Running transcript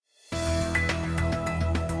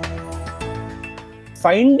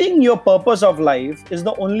finding your purpose of life is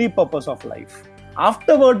the only purpose of life.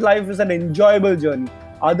 Afterward, life is an enjoyable journey.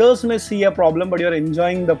 Others may see a problem, but you're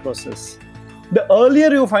enjoying the process. The earlier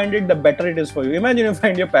you find it, the better it is for you. Imagine you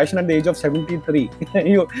find your passion at the age of 73.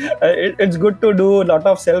 It's good to do a lot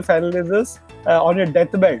of self-analysis on your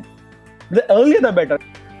deathbed. The earlier, the better.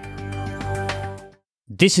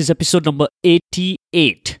 This is episode number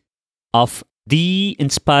 88 of The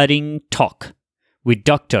Inspiring Talk with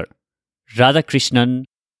Dr. Radhakrishnan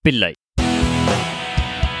Pillai.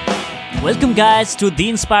 Welcome guys to The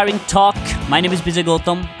Inspiring Talk. My name is Vijay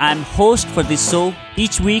Gautam. I'm host for this show.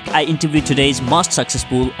 Each week I interview today's most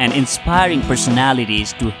successful and inspiring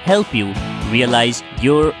personalities to help you realize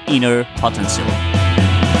your inner potential.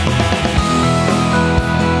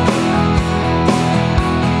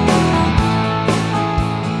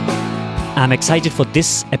 I'm excited for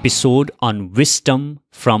this episode on wisdom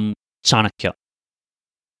from Chanakya.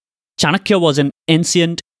 Chanakya was an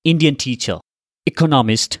ancient Indian teacher,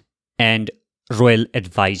 economist, and royal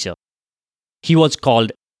advisor. He was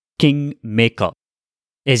called King Maker,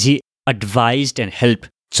 as he advised and helped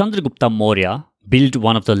Chandragupta Maurya build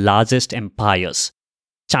one of the largest empires.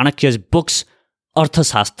 Chanakya's books,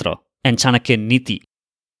 Arthashastra and Chanakya Niti,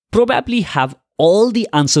 probably have all the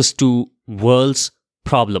answers to world's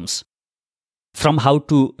problems, from how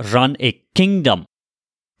to run a kingdom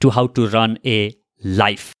to how to run a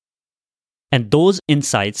life. And those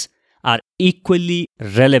insights are equally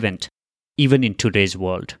relevant even in today's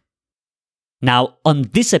world. Now, on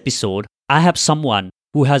this episode, I have someone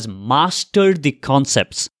who has mastered the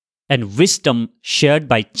concepts and wisdom shared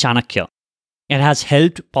by Chanakya and has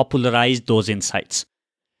helped popularize those insights.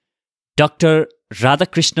 Dr.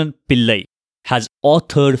 Radhakrishnan Pillai has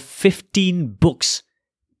authored 15 books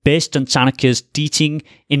based on Chanakya's teaching,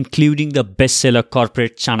 including the bestseller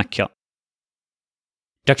Corporate Chanakya.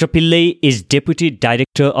 Dr. Pillai is Deputy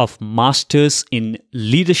Director of Masters in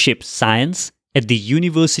Leadership Science at the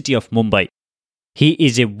University of Mumbai. He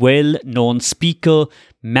is a well-known speaker,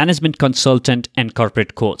 management consultant, and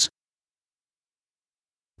corporate coach.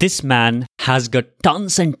 This man has got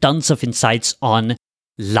tons and tons of insights on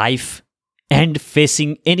life and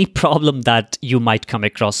facing any problem that you might come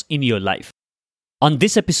across in your life. On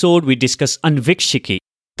this episode, we discuss Anvikshiki,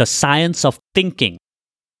 the science of thinking,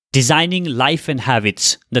 designing life and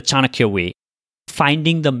habits the Chanakya way,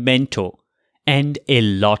 finding the mentor, and a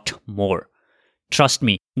lot more. Trust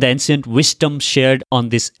me, the ancient wisdom shared on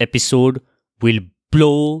this episode will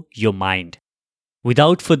blow your mind.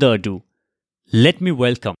 Without further ado, let me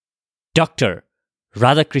welcome Dr.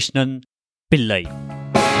 Radhakrishnan Pillai.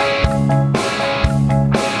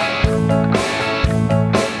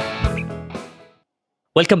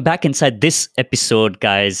 Welcome back inside this episode,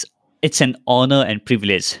 guys. It's an honor and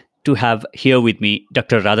privilege to have here with me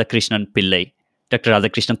Dr. Radhakrishnan Pillai. Dr.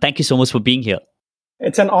 Radhakrishnan, thank you so much for being here.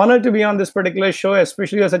 It's an honor to be on this particular show,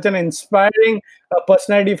 especially you're such an inspiring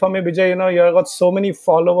personality for me, Vijay. You've got so many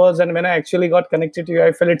followers, and when I actually got connected to you,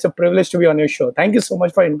 I felt it's a privilege to be on your show. Thank you so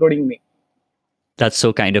much for including me. That's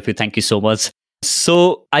so kind of you. Thank you so much.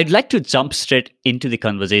 So I'd like to jump straight into the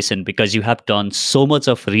conversation because you have done so much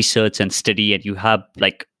of research and study, and you have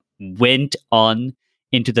went on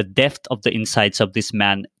into the depth of the insights of this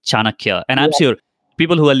man, Chanakya. And I'm sure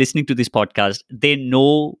people who are listening to this podcast, they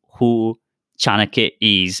know who Chanakya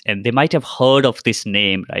is, and they might have heard of this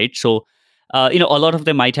name, right? So, a lot of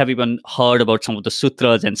them might have even heard about some of the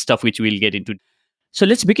sutras and stuff, which we'll get into. So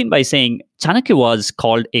let's begin by saying Chanakya was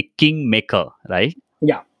called a kingmaker, right?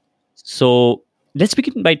 Yeah. So let's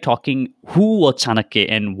begin by talking who was Chanakya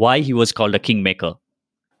and why he was called a kingmaker.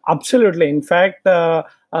 Absolutely. In fact,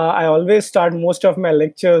 I always start most of my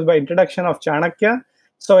lectures by introduction of Chanakya.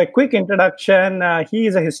 So a quick introduction, he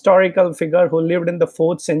is a historical figure who lived in the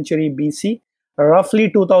 4th century BC, roughly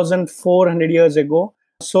 2,400 years ago.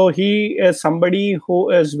 So he is somebody who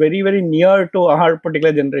is very, very near to our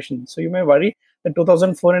particular generation. So you may worry that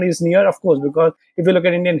 2,400 is near, of course, because if you look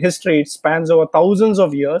at Indian history, it spans over thousands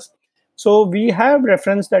of years. So we have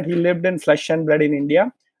reference that he lived in flesh and blood in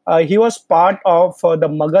India. He was part of the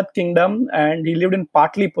Magad kingdom, and he lived in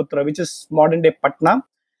Patliputra, which is modern-day Patna.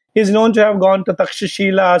 He's known to have gone to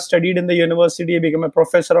Takshashila, studied in the university, became a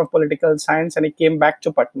professor of political science, and he came back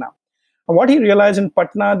to Patna. And what he realized in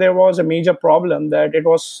Patna, there was a major problem that it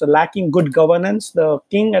was lacking good governance. The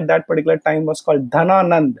king at that particular time was called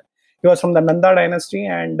Dhananand. He was from the Nanda dynasty,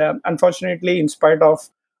 and unfortunately, in spite of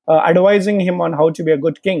advising him on how to be a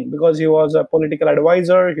good king, because he was a political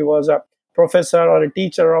advisor, he was a professor or a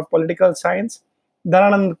teacher of political science,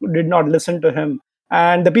 Dhananand did not listen to him,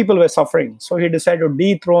 and the people were suffering. So he decided to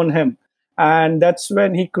dethrone him. And that's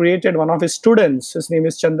when he created one of his students. His name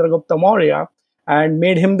is Chandragupta Maurya. and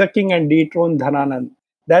made him the king and dethroned Dhananand.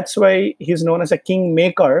 That's why he's known as a king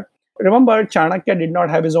maker. Remember, Chanakya did not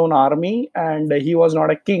have his own army and he was not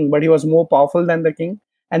a king, but he was more powerful than the king.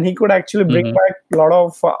 And he could actually bring Hmm. back a lot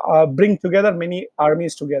of, bring together many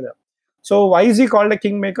armies together. So, why is he called a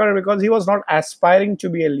kingmaker? Because he was not aspiring to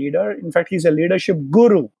be a leader. In fact, he's a leadership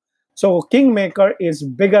guru. So, kingmaker is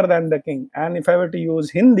bigger than the king. And if I were to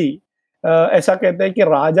use Hindi, ऐसा कहते हैं कि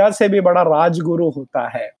राजा से भी बड़ा राजगुरु होता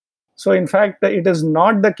है. So, in fact, it is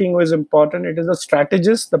not the king who is important. It is the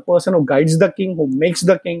strategist, the person who guides the king, who makes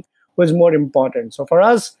the king, who is more important. So, for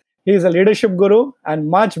us, he is a leadership guru and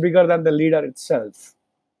much bigger than the leader itself.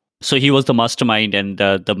 So he was the mastermind and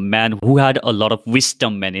the man who had a lot of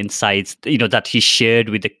wisdom and insights, that he shared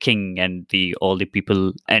with the king and the all the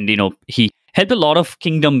people, and he helped a lot of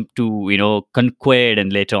kingdom to conquer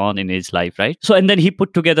and later on in his life, right? So and then he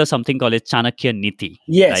put together something called a Chanakya Niti,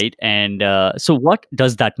 Yes. right? And so what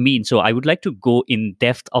does that mean? So I would like to go in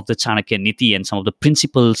depth of the Chanakya Niti and some of the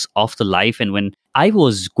principles of the life. And when I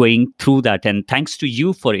was going through that, and thanks to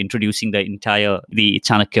you for introducing the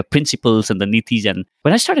Chanakya principles and the nitis, and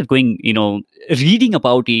when I started going, reading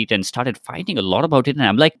about it and started finding a lot about it, and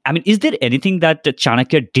I'm like, I mean, is there anything that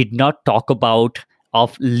Chanakya did not talk about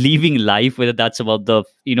of living life, whether that's about the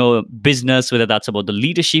business, whether that's about the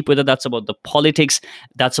leadership, whether that's about the politics,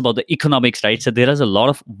 that's about the economics, right? So there is a lot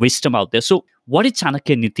of wisdom out there. So what is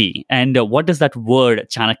Chanakya Niti, and what does that word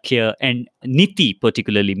Chanakya and Niti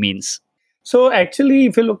particularly means? So, actually,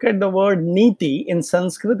 if you look at the word niti in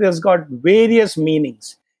Sanskrit, it's got various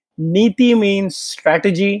meanings. Niti means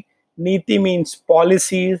strategy, niti means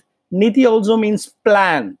policies, niti also means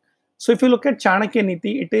plan. So, if you look at Chanakya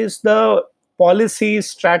Niti, it is the policies,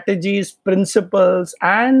 strategies, principles,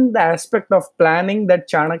 and the aspect of planning that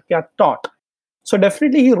Chanakya taught. So,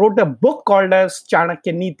 definitely, he wrote a book called as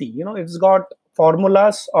Chanakya Niti. It's got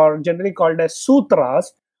formulas or generally called as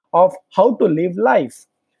sutras of how to live life.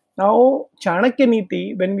 Now, Chanakya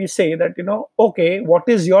Niti, when we say that, okay, what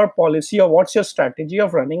is your policy or what's your strategy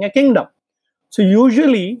of running a kingdom? So,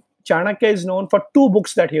 usually, Chanakya is known for two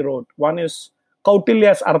books that he wrote. One is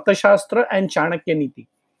Kautilya's Arthashastra and Chanakya Niti.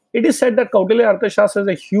 It is said that Kautilya Arthashastra is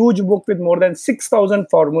a huge book with more than 6,000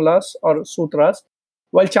 formulas or sutras,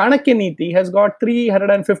 while Chanakya Niti has got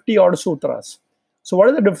 350 odd sutras. So, what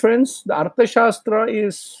is the difference? The Arthashastra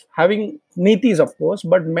is having nitis, of course,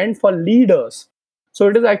 but meant for leaders. So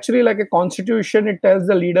it is actually like a constitution. It tells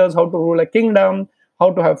the leaders how to rule a kingdom,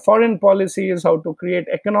 how to have foreign policies, how to create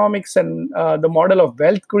economics and the model of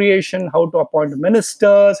wealth creation, how to appoint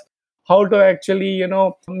ministers, how to actually,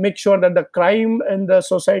 make sure that the crime in the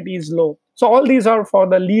society is low. So all these are for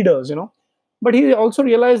the leaders. But he also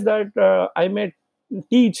realized that I may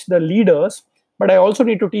teach the leaders, but I also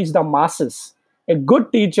need to teach the masses. A good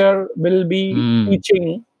teacher will be Mm,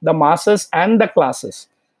 teaching the masses and the classes.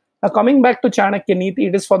 Now, coming back to Chanakya Niti,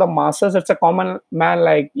 it is for the masses. It's a common man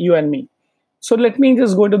like you and me. So let me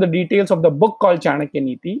just go into the details of the book called Chanakya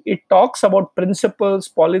Niti. It talks about principles,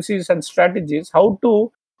 policies, and strategies, how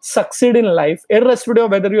to succeed in life, irrespective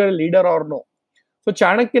of whether you're a leader or no. So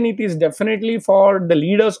Chanakya Niti is definitely for the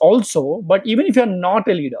leaders also, but even if you're not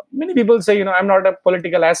a leader, many people say, I'm not a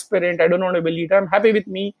political aspirant, I don't want to be a leader, I'm happy with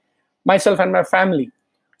me, myself, and my family.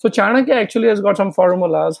 So Chanakya actually has got some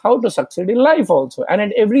formulas how to succeed in life also, and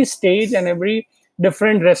at every stage and every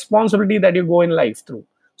different responsibility that you go in life through.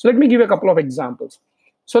 So let me give you a couple of examples.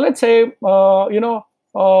 So let's say, parenting.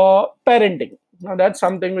 Now that's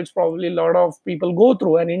something which probably a lot of people go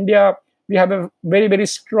through. And India, we have a very, very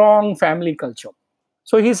strong family culture.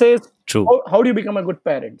 So he says, true. how do you become a good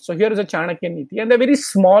parent? So here is a Chanakya Niti, and they're very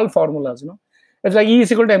small formulas. It's like E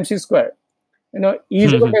is equal to MC square. E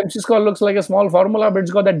is equal to MC square looks like a small formula, but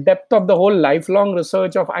it's got the depth of the whole lifelong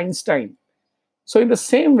research of Einstein. So in the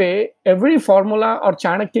same way, every formula or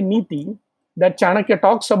Chanakya Niti that Chanakya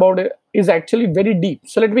talks about is actually very deep.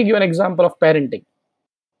 So let me give an example of parenting.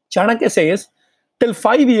 Chanakya says, till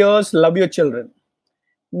 5 years, love your children.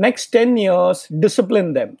 Next 10 years,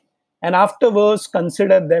 discipline them. And afterwards,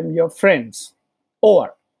 consider them your friends.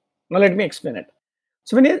 Over. Now, let me explain it.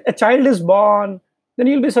 So, when a child is born, then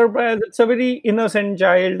you'll be surprised. It's a very innocent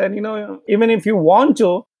child. And, even if you want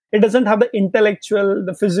to, it doesn't have the intellectual,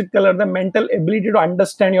 the physical, or the mental ability to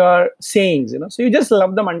understand your sayings. So, you just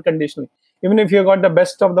love them unconditionally. Even if you got the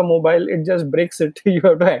best of the mobile, it just breaks it. You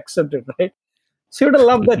have to accept it, right? So you have to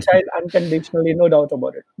love the child unconditionally, no doubt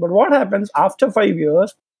about it. But what happens after 5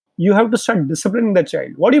 years? You have to start disciplining the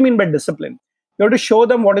child. What do you mean by discipline? You have to show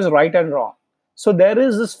them what is right and wrong. So there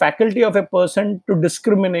is this faculty of a person to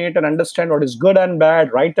discriminate and understand what is good and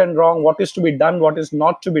bad, right and wrong, what is to be done, what is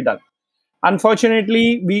not to be done.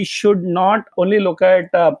 Unfortunately, we should not only look at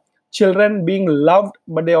children being loved,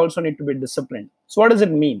 but they also need to be disciplined. So, what does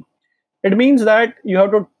it mean? It means that you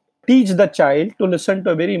have to teach the child to listen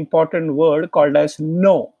to a very important word called as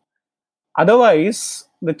no. Otherwise,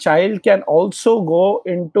 the child can also go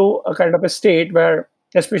into a kind of a state where,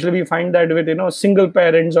 especially we find that with single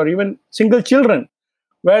parents or even single children,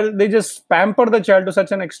 where they just pamper the child to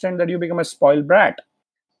such an extent that you become a spoiled brat.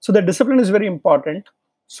 So the discipline is very important.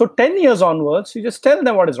 So 10 years onwards, you just tell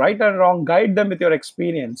them what is right and wrong, guide them with your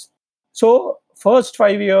experience. So first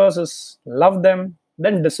 5 years is love them,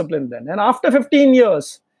 then discipline them. And after 15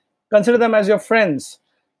 years, consider them as your friends.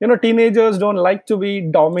 Teenagers don't like to be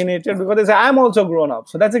dominated because they say, I'm also grown up.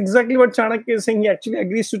 So that's exactly what Chanakya is saying. He actually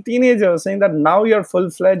agrees to teenagers, saying that now you're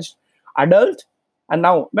full-fledged adult. And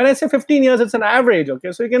now, when I say 15 years, it's an average,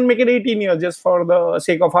 okay? So you can make it 18 years just for the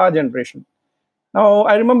sake of our generation. Now,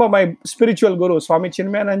 I remember my spiritual guru, Swami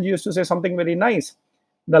Chinmayanand, used to say something very nice.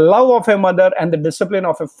 The love of a mother and the discipline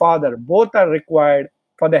of a father, both are required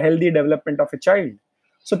for the healthy development of a child.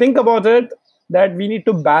 So think about it, that we need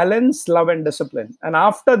to balance love and discipline. And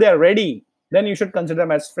after they're ready, then you should consider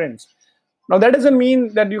them as friends. Now, that doesn't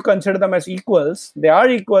mean that you consider them as equals. They are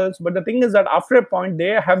equals, but the thing is that after a point,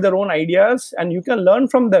 they have their own ideas and you can learn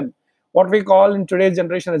from them. What we call in today's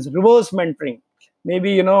generation is reverse mentoring.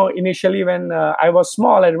 Maybe, initially when I was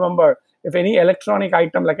small, I remember if any electronic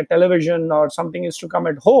item like a television or something is to come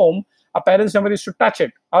at home, our parents never used to touch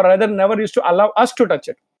it, or rather, never used to allow us to touch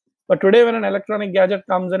it. But today, when an electronic gadget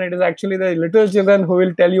comes in, it is actually the little children who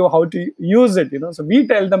will tell you how to use it. So we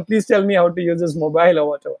tell them, please tell me how to use this mobile or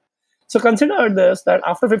whatever. So consider this, that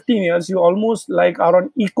after 15 years, you almost like are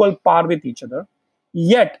on equal par with each other.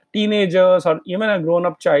 Yet, teenagers or even a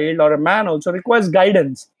grown-up child or a man also requires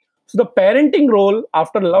guidance. So the parenting role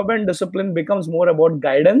after love and discipline becomes more about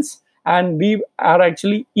guidance, and we are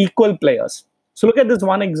actually equal players. So look at this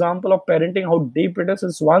one example of parenting, how deep it is.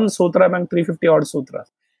 It's one sutra among 350 odd sutras.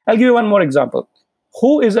 I'll give you one more example.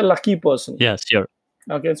 Who is a lucky person? Yeah, sure.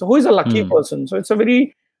 Okay, so who is a lucky Hmm. person? So it's a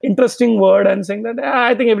very interesting word, and saying that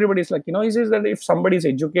I think everybody is lucky. He says that if somebody is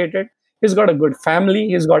educated, he's got a good family,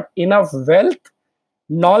 he's got enough wealth,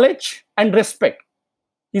 knowledge, and respect,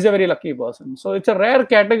 he's a very lucky person. So it's a rare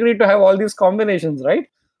category to have all these combinations, right?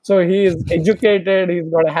 So he is educated, he's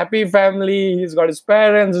got a happy family, he's got his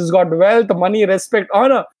parents, he's got wealth, money, respect,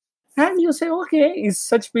 honor. And you say, okay, is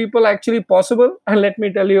such people actually possible? And let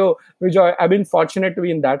me tell you, Vijay, I've been fortunate to be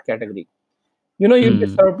in that category. You'd be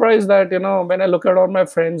Hmm. surprised that, when I look at all my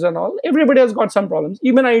friends and all, everybody has got some problems.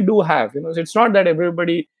 Even I do have, so it's not that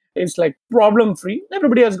everybody is like problem free.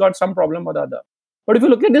 Everybody has got some problem or the other. But if you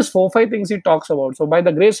look at these 4, 5 things he talks about, so by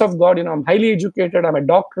the grace of God, I'm highly educated, I'm a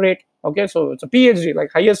doctorate. Okay, so it's a PhD,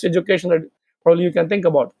 like highest education that probably you can think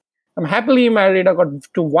about. I'm happily married, I've got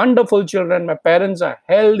 2 wonderful children, my parents are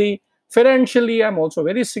healthy, financially, I'm also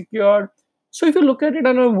very secure. So if you look at it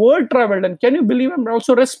on a world traveled, and can you believe I'm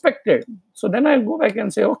also respected? So then I go back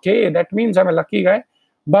and say, okay, that means I'm a lucky guy.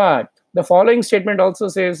 But the following statement also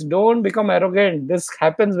says, don't become arrogant. This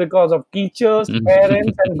happens because of teachers,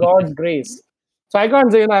 parents, and God's grace. So I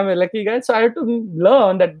can't say, I'm a lucky guy. So I have to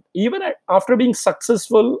learn that even after being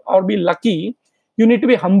successful or be lucky, you need to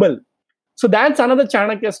be humble. So that's another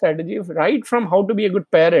Chanakya strategy, right? From how to be a good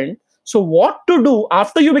parent. So what to do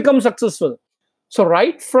after you become successful. So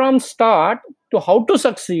right from start to how to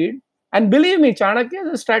succeed. And believe me, Chanakya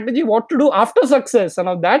is a strategy what to do after success. And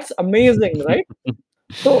now that's amazing, right?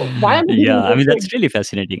 So why am I Yeah, giving I this? mean, that's really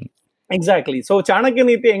fascinating. Exactly. So Chanakya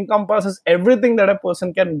Niti encompasses everything that a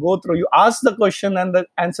person can go through. You ask the question and the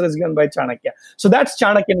answer is given by Chanakya. So that's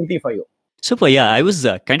Chanakya Niti for you. Super. Yeah, I was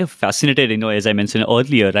kind of fascinated, as I mentioned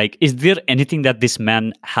earlier. Like, is there anything that this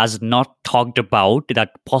man has not talked about that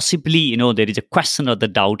possibly, there is a question or the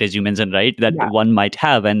doubt, as you mentioned, right, that Yeah. one might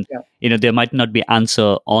have, and Yeah. there might not be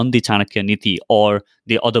answer on the Chanakya Niti or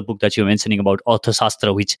the other book that you're mentioning about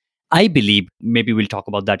Arthashastra, which I believe maybe we'll talk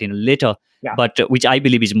about that in later, Yeah. but which I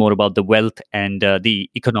believe is more about the wealth and the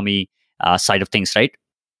economy side of things, right?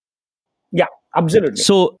 Yeah. Absolutely.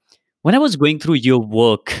 So when I was going through your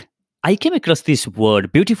work, I came across this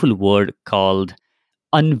word, beautiful word called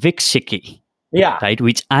Anvikshiki, Yeah. right?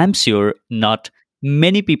 Which I'm sure not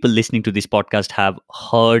many people listening to this podcast have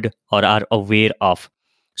heard or are aware of.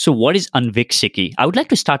 So what is Anvikshiki? I would like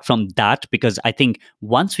to start from that because I think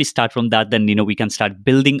once we start from that, then we can start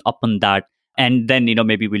building up on that, and then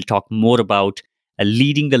maybe we'll talk more about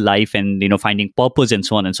leading the life and finding purpose and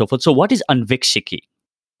so on and so forth. So what is Anvikshiki?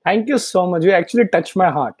 Thank you so much. You actually touched my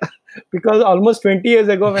heart because almost 20 years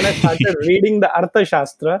ago, when I started reading the Artha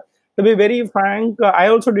Shastra, to be very frank, I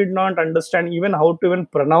also did not understand even how to even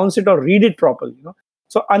pronounce it or read it properly.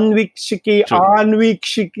 So Anvikshiki, True.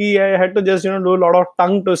 Anvikshiki, I had to just do a lot of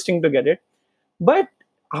tongue twisting to get it. But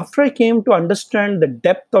after I came to understand the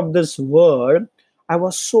depth of this word, I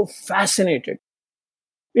was so fascinated.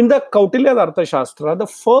 In the Kautilya Arthashastra, the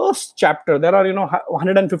first chapter, there are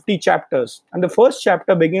 150 chapters, and the first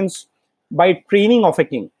chapter begins by training of a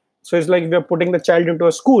king. So it's like we are putting the child into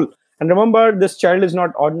a school. And remember, this child is not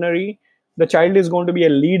ordinary. The child is going to be a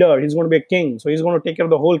leader. He's going to be a king. So he's going to take care of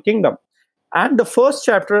the whole kingdom. And the first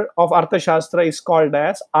chapter of Arthashastra is called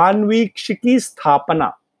as Anvikshiki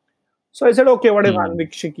Sthapana. So I said, okay, what is Hmm.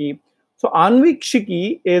 Anvikshiki? So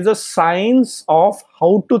Anvikshiki is a science of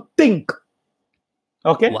how to think.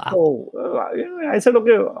 Okay, Wow. so I said,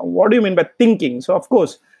 okay, what do you mean by thinking? So of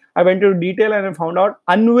course, I went into detail and I found out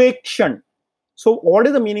anvekshan. So what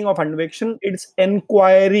is the meaning of anvekshan? It's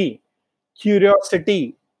inquiry,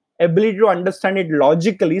 curiosity, ability to understand it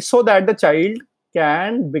logically, so that the child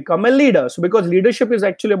can become a leader. So because leadership is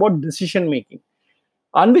actually about decision making.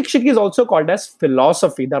 Anvikshik is also called as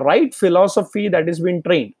philosophy, the right philosophy that is being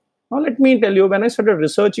trained. Now let me tell you, when I started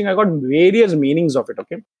researching, I got various meanings of it.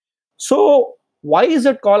 Okay, so, why is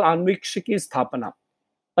it called Anvikshiki Sthapana?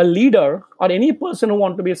 A leader or any person who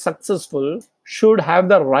wants to be successful should have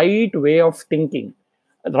the right way of thinking.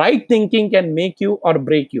 Right thinking can make you or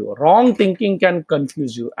break you. Wrong thinking can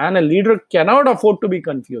confuse you. And a leader cannot afford to be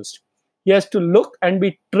confused. He has to look and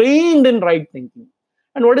be trained in right thinking.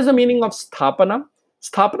 And what is the meaning of Sthapana?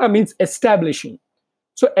 Sthapana means establishing.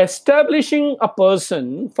 So, establishing a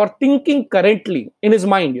person for thinking correctly in his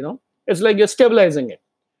mind, it's like you're stabilizing it.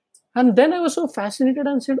 And then I was so fascinated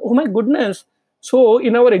and said, oh my goodness. So,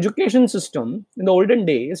 in our education system, in the olden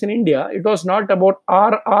days in India, it was not about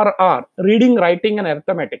RRR, reading, writing, and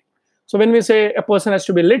arithmetic. So, when we say a person has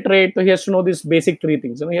to be literate, so he has to know these basic three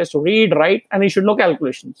things. He has to read, write, and he should know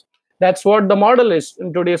calculations. That's what the model is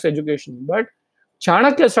in today's education. But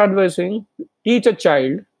Chanakya started by saying, teach a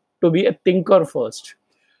child to be a thinker first.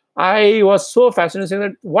 I was so fascinated saying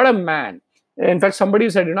that what a man. In fact, somebody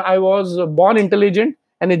said, I was born intelligent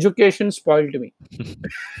and education spoiled me.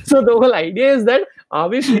 So the whole idea is that are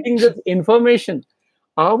we feeding this information?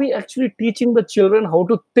 Are we actually teaching the children how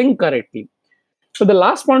to think correctly? So the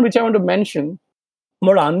last point which I want to mention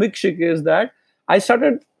about Anvikshiki is that I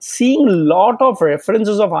started seeing a lot of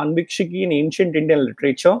references of Anvikshiki in ancient Indian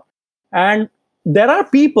literature. And there are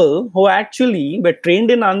people who actually were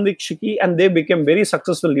trained in Anvikshiki and they became very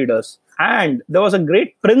successful leaders. And there was a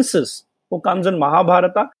great princess who comes in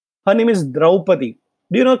Mahabharata. Her name is Draupadi.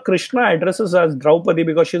 Do you know Krishna addresses her as Draupadi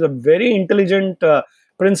because she's a very intelligent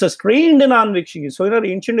princess trained in Anvikshiki? So in our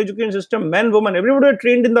ancient education system, men, women, everybody were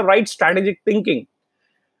trained in the right strategic thinking.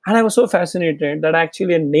 And I was so fascinated that I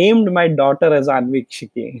actually named my daughter as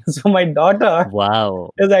Anvikshiki. So my daughter Wow.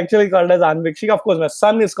 is actually called as Anvikshiki. Of course, my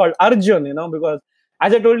son is called Arjun, because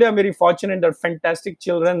as I told you, I'm very fortunate. They're fantastic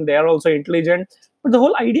children. They are also intelligent. But the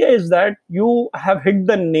whole idea is that you have hit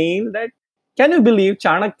the nail that can you believe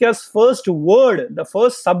Chanakya's first word, the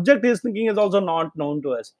first subject he's thinking is also not known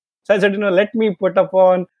to us. So I said, let me put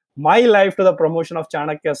upon my life to the promotion of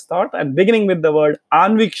Chanakya's thought and beginning with the word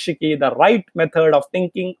Anvikshiki, the right method of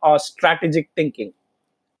thinking or strategic thinking.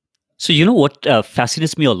 So, you know what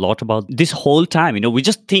fascinates me a lot about this whole time? We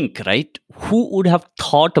just think, right? Who would have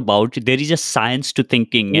thought about there is a science to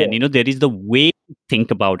thinking and, Yes. there is the way to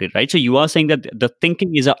think about it, right? So, you are saying that the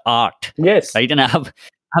thinking is an art, Yes. right? And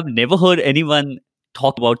I've never heard anyone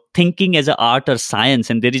talk about thinking as an art or science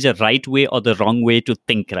and there is a right way or the wrong way to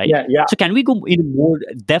think, right? Yeah. Yeah. So, can we go in more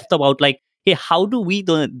depth about like, hey, how do we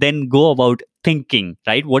then go about thinking,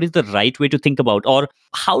 right? What is the right way to think about, or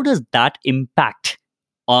how does that impact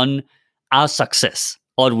on our success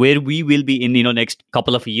or where we will be in next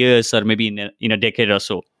couple of years or maybe in a decade or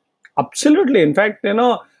so? Absolutely. In fact,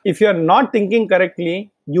 if you're not thinking correctly,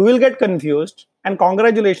 you will get confused. And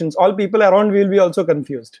congratulations, all people around will be also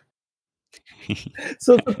confused.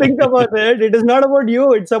 So to think about it, it is not about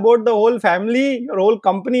you. It's about the whole family, your whole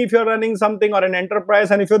company. If you're running something or an enterprise,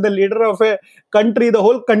 and if you're the leader of a country, the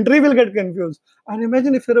whole country will get confused. And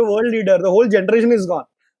imagine if you're a world leader, the whole generation is gone.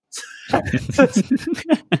 so,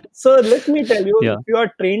 so let me tell you, Yeah. if you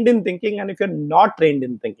are trained in thinking and if you're not trained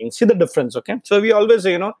in thinking, see the difference. Okay. So we always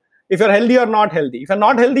say, if you're healthy or not healthy. If you're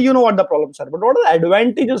not healthy, you know what the problems are. But what are the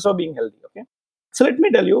advantages of being healthy? Okay. So let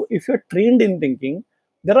me tell you, if you're trained in thinking,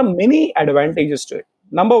 there are many advantages to it.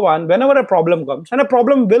 Number one, whenever a problem comes, and a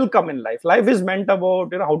problem will come in life is meant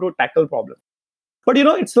about how to tackle problems. But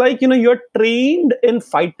it's like you're trained in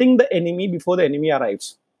fighting the enemy before the enemy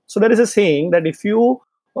arrives. So there is a saying that if you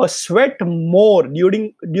sweat more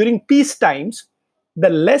during peace times, the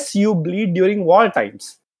less you bleed during war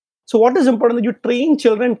times. So what is important that you train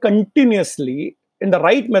children continuously in the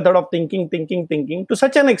right method of thinking, to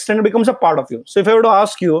such an extent it becomes a part of you. So if I were to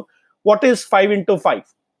ask you, what is 5 into 5?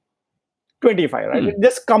 25, right? Hmm. It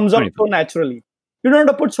just comes out 25. so naturally. You don't have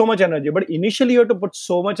to put so much energy, but initially you have to put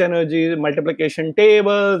so much energy, multiplication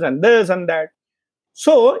tables and this and that.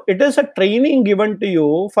 So it is a training given to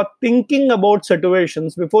you for thinking about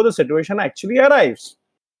situations before the situation actually arrives.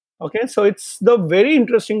 Okay, so it's the very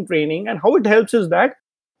interesting training, and how it helps is that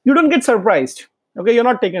you don't get surprised. Okay, you're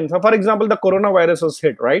not taken. So, for example, the coronavirus was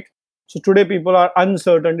hit, right? So today people are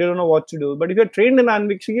uncertain, they don't know what to do. But if you're trained in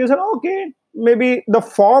Anvikshiki, you say, okay, maybe the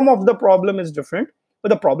form of the problem is different, but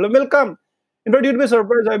the problem will come. In fact, you'd be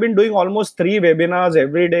surprised. I've been doing almost 3 webinars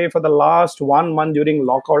every day for the last 1 month during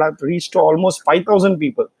lockout. I've reached to almost 5,000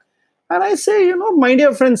 people. And I say, my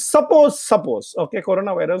dear friends, suppose, okay,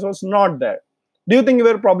 coronavirus was not there. Do you think you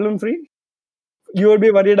were problem free? You will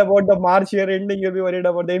be worried about the March year ending, you'll be worried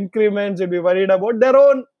about the increments, you'll be worried about their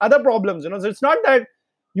own other problems. So it's not that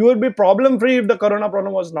you would be problem free if the corona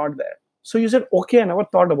problem was not there. So you said, okay, I never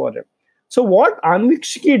thought about it. So what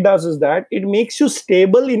Anvikshiki does is that it makes you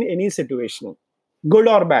stable in any situation, good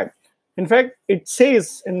or bad. In fact, it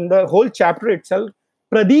says in the whole chapter itself,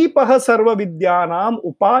 Pradeepaha sarva vidyanam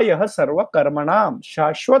upayaha sarva karmanam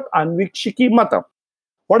shashwat Anvikshiki mata.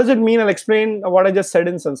 What does it mean? I'll explain what I just said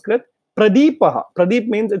in Sanskrit. Pradeepaha. Pradeep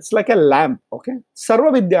means it's like a lamp. Okay.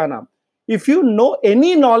 Sarva Vidyanam. If you know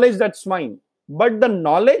any knowledge, that's fine. But the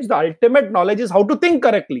knowledge, the ultimate knowledge is how to think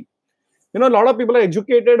correctly. A lot of people are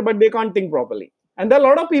educated, but they can't think properly. And there are a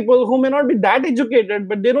lot of people who may not be that educated,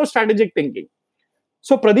 but they know strategic thinking.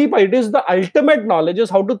 So, Pradeep, it is the ultimate knowledge is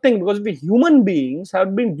how to think, because we human beings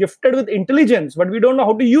have been gifted with intelligence, but we don't know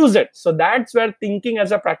how to use it. So, that's where thinking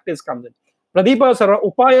as a practice comes in. Pradeepa sarva,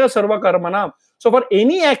 upaya sarva karmana. So, for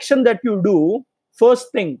any action that you do,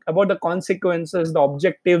 first think about the consequences, the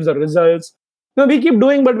objectives, the results. We keep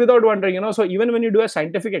doing, but without wondering. So, even when you do a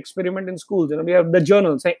scientific experiment in schools, we have the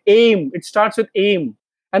journals, say aim, it starts with aim.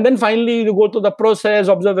 And then finally, you go to the process,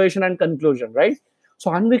 observation, and conclusion, right? So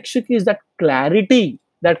Anvikshiki is that clarity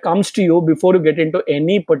that comes to you before you get into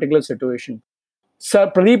any particular situation.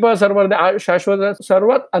 Pradeepa Sarvada Shashwata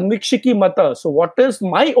Sarvat Anvikshiki Mata. So what is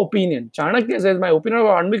my opinion? Chanakya says my opinion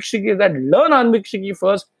about Anvikshiki is that learn Anvikshiki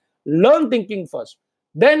first, learn thinking first.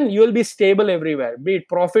 Then you will be stable everywhere. Be it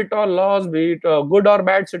profit or loss, be it a good or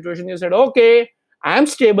bad situation. You said, okay, I am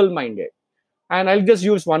stable minded. And I'll just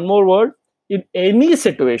use one more word. In any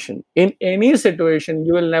situation,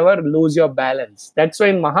 you will never lose your balance. That's why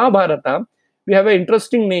in Mahabharata, we have an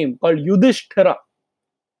interesting name called Yudhishthira.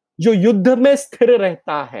 जो युद्ध में स्थिर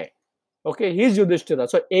रहता है. Okay, he's Yudhishthira.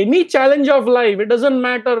 So any challenge of life, it doesn't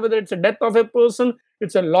matter whether it's a death of a person,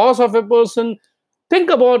 it's a loss of a person. Think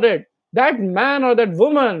about it. That man or that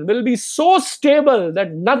woman will be so stable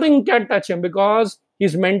that nothing can touch him, because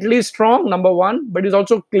he's mentally strong, number one, but he's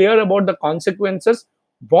also clear about the consequences,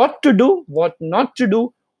 what to do, what not to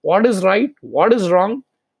do, what is right, what is wrong.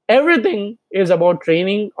 Everything is about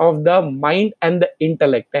training of the mind and the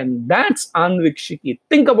intellect. And that's Anvikshiki.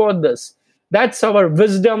 Think about this. That's our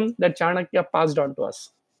wisdom that Chanakya passed on to us.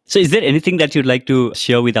 So, is there anything that you'd like to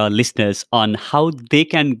share with our listeners on how they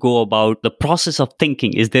can go about the process of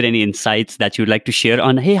thinking? Is there any insights that you'd like to share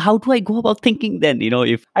on, hey, how do I go about thinking then?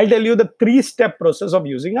 If I'll tell you the 3-step process of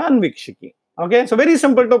using Anvikshiki. Okay, so very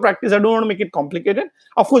simple to practice. I don't want to make it complicated.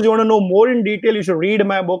 Of course, you want to know more in detail, you should read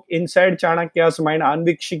my book, Inside Chanakya's Mind,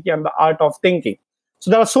 Anvikshiki and the Art of Thinking.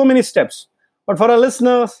 So there are so many steps. But for our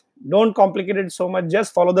listeners, don't complicate it so much.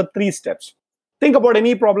 Just follow the 3 steps. Think about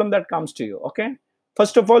any problem that comes to you. Okay.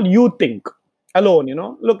 First of all, you think alone,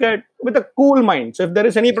 look at with a cool mind. So if there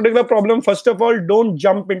is any particular problem, first of all, don't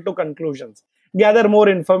jump into conclusions. Gather more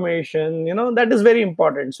information, that is very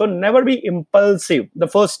important. So never be impulsive, the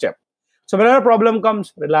first step. So whenever a problem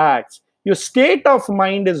comes, relax. Your state of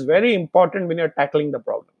mind is very important when you're tackling the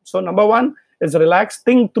problem. So number one is relax,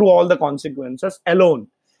 think through all the consequences alone.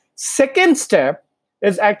 Second step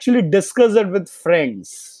is actually discuss it with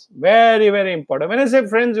friends. Very, very important. When I say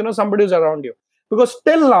friends, somebody is around you. Because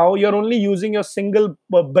till now, you're only using your single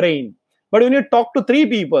brain. But when you talk to 3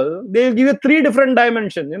 people, they'll give you 3 different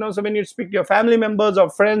dimensions. So when you speak to your family members or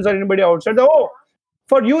friends or anybody outside,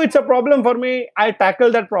 for you, it's a problem. For me, I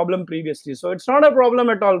tackled that problem previously. So it's not a problem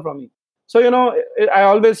at all for me. So, I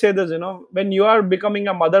always say this, when you are becoming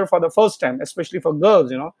a mother for the first time, especially for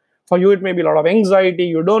girls, for you, it may be a lot of anxiety.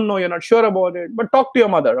 You don't know, you're not sure about it, but talk to your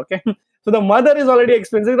mother. Okay. So the mother is already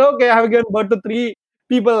experiencing, okay, I have given birth to 3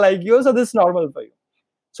 people like you. So this is normal for you.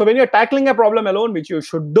 So when you're tackling a problem alone, which you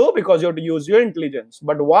should do because you have to use your intelligence,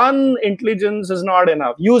 but one intelligence is not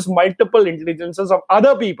enough. Use multiple intelligences of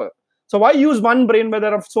other people. So why use one brain where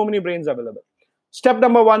there are so many brains available? Step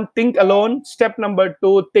number one, think alone. Step number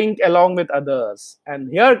two, think along with others. And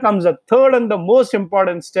here comes the third and the most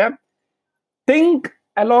important step, think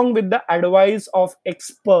along with the advice of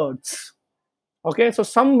experts. Okay, so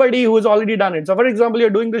somebody who's already done it. So, for example, you're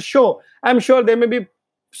doing this show. I'm sure there may be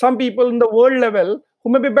some people in the world level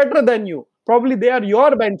who may be better than you. Probably they are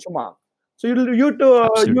your benchmark. So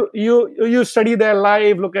Absolutely. you study their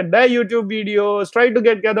life, look at their YouTube videos, try to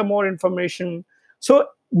gather more information. So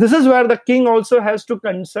this is where the king also has to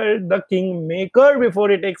consult the kingmaker before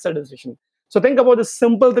he takes a decision. So think about the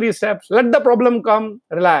simple three steps. Let the problem come,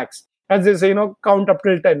 relax. As they say, count up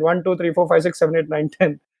till 10. 1, 2, 3, 4, 5, 6, 7, 8, 9,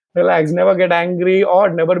 10. Relax, never get angry or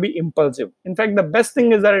never be impulsive. In fact, the best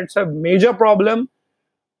thing is that it's a major problem.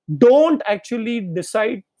 Don't actually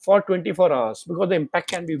decide for 24 hours because the impact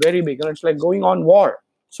can be very big and it's like going on war.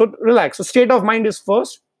 So relax. So state of mind is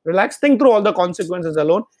first. Relax, think through all the consequences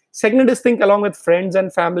alone. Second is think along with friends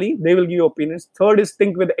and family. They will give you opinions. Third is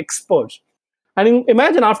think with experts. And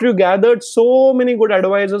imagine after you gathered so many good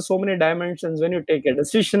advisors, so many dimensions, when you take a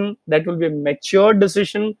decision, that will be a mature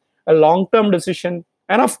decision, a long term decision,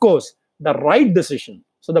 and of course, the right decision.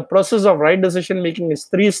 So, the process of right decision making is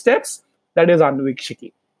three steps. That is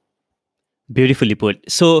Anvikshiki. Beautifully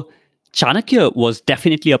put. So Chanakya was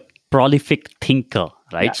definitely a prolific thinker,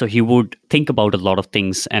 Yeah. right? So he would think about a lot of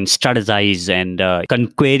things and strategize and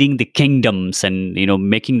conquering the kingdoms and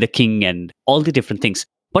making the king and all the different things.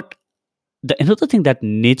 But another thing that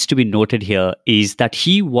needs to be noted here is that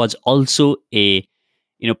he was also a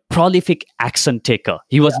prolific action taker.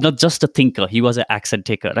 He was not just a thinker; he was an action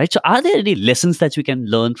taker, right? So, are there any lessons that we can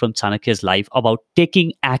learn from Chanakya's life about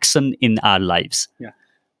taking action in our lives? Yeah.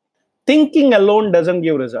 Thinking alone doesn't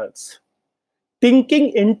give results.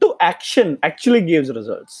 Thinking into action actually gives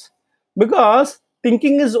results because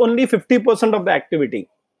thinking is only 50% of the activity.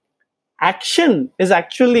 Action is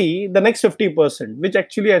actually the next 50%, which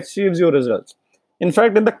actually achieves your results. In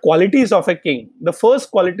fact, in the qualities of a king, the first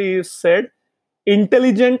quality is said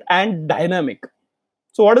intelligent and dynamic.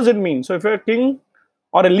 So, what does it mean? So, if you're a king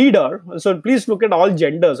or a leader, so please look at all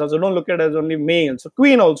genders. Also, don't look at it as only male. So,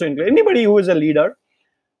 queen also include anybody who is a leader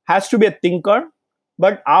has to be a thinker.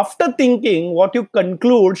 But after thinking, what you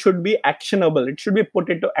conclude should be actionable. It should be put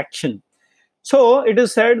into action. So it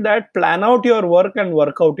is said that plan out your work and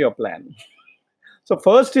work out your plan. So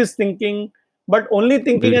first is thinking, but only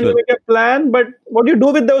thinking and you Beautiful. make a plan. But what do you do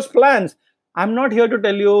with those plans? I'm not here to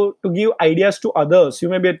tell you to give ideas to others. You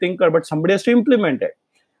may be a thinker, but somebody has to implement it.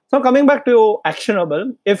 So coming back to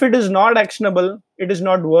actionable, if it is not actionable, it is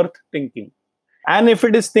not worth thinking. And if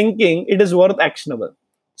it is thinking, it is worth actionable.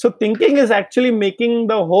 So thinking is actually making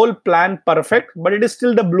the whole plan perfect, but it is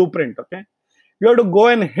still the blueprint. Okay, you have to go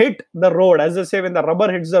and hit the road. As they say, when the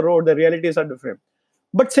rubber hits the road, the realities are different.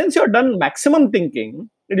 But since you've done maximum thinking,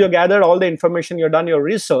 you gathered all the information, you've done your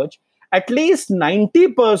research, at least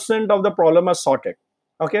 90% of the problem is sorted.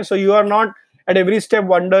 Okay, so you are not at every step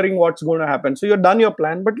wondering what's going to happen. So you've done your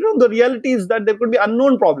plan, but the reality is that there could be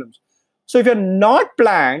unknown problems. So if you're not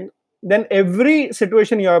planned, then every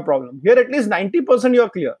situation you have a problem. Here, at least 90% you're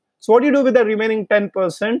clear. So what do you do with the remaining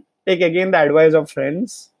 10%? Take again the advice of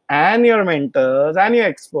friends and your mentors and your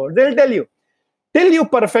experts. They'll tell you till you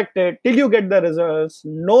perfect it, till you get the results,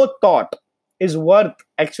 no thought is worth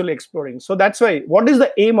actually exploring. So that's why, what is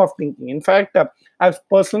the aim of thinking? In fact, I've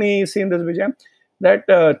personally seen this, Vijay,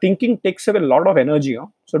 that thinking takes away a lot of energy. Huh?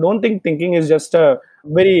 So don't think thinking is just a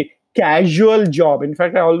very casual job. In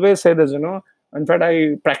fact, I always say this, in fact,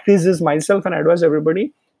 I practice this myself and advise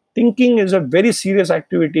everybody. Thinking is a very serious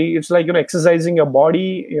activity. It's like, exercising your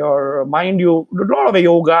body, your mind. You do a lot of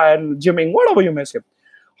yoga and gymming, whatever you may say.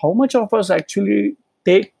 How much of us actually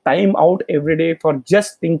take time out every day for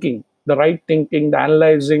just thinking, the right thinking, the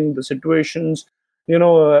analyzing the situations,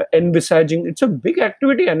 envisaging? It's a big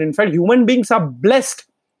activity. And in fact, human beings are blessed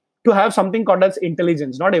to have something called as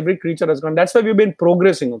intelligence. Not every creature has gone. That's why we've been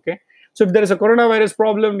progressing. Okay. So if there is a coronavirus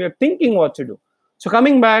problem, we are thinking what to do. So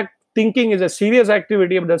coming back, thinking is a serious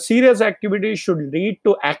activity, but the serious activity should lead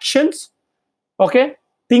to actions. Okay.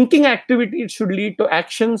 Thinking activity should lead to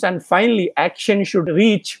actions, and finally, action should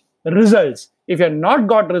reach results. If you have not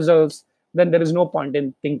got results, then there is no point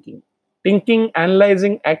in thinking. Thinking,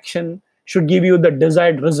 analyzing, action should give you the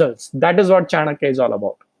desired results. That is what Chanakya is all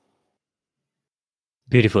about.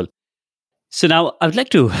 Beautiful. So now I would like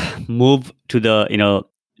to move to the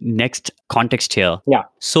next context here. Yeah.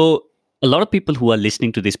 So a lot of people who are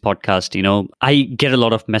listening to this podcast, I get a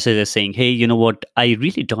lot of messages saying, "Hey, you know what? I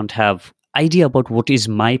really don't have idea about what is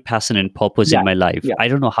my passion and purpose Yeah. in my life. Yeah. I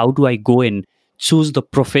don't know how do I go and choose the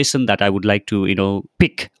profession that I would like to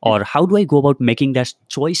pick, or how do I go about making that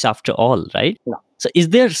choice after all, right?" Yeah. So, is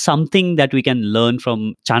there something that we can learn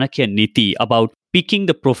from Chanakya Niti about picking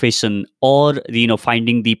the profession or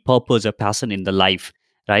finding the purpose or passion in the life?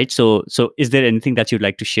 Right. So, is there anything that you'd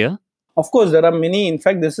like to share? Of course, there are many. In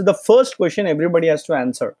fact, this is the first question everybody has to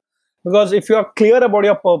answer. Because if you are clear about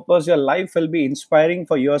your purpose, your life will be inspiring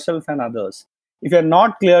for yourself and others. If you're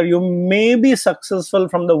not clear, you may be successful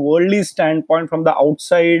from the worldly standpoint, from the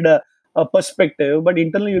outside perspective, but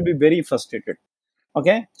internally you'll be very frustrated.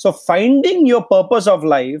 Okay, so finding your purpose of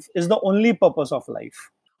life is the only purpose of life.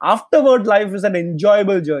 Afterward, life is an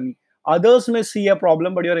enjoyable journey. Others may see a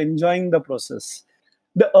problem, but you're enjoying the process.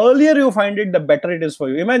 The earlier you find it, the better it is for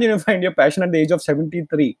you. Imagine you find your passion at the age of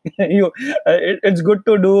 73. It's good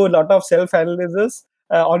to do a lot of self analysis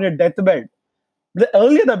on your deathbed. The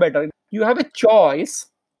earlier the better. You have a choice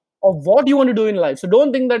of what you want to do in life. So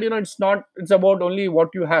don't think that it's about only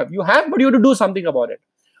what you have. You have, but you have to do something about it.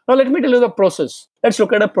 Now let me tell you the process. Let's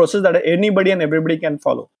look at a process that anybody and everybody can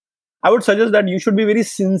follow. I would suggest that you should be very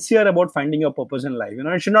sincere about finding your purpose in life.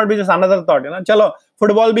 It should not be just another thought. Chalo,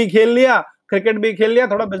 football bhi khel liya, cricket bhi khel liya,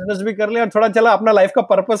 thoda business bhi kar liya, thoda chala apna life ka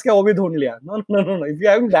purpose kya wo bhi dhoond liya. No, no, no, no. If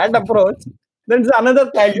you're having that approach, then it's another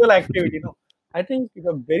casual activity. I think if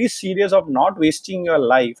you're very serious of not wasting your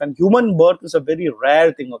life, and human birth is a very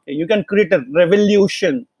rare thing. Okay, you can create a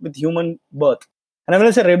revolution with human birth. And when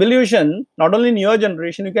I say revolution, not only in your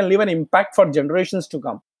generation, you can leave an impact for generations to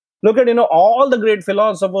come. Look at all the great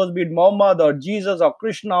philosophers, be it Muhammad or Jesus or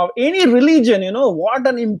Krishna or any religion. What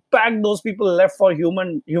an impact those people left for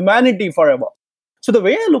humanity forever. So the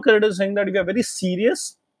way I look at it is saying that if you're very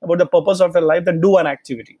serious about the purpose of your life, then do an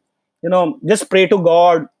activity. Just pray to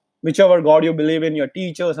God, whichever God you believe in, your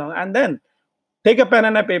teachers, and then take a pen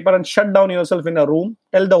and a paper and shut down yourself in a room.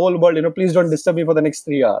 Tell the whole world, please don't disturb me for the next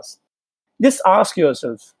 3 hours. Just ask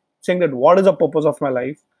yourself, saying that what is the purpose of my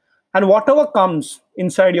life? And whatever comes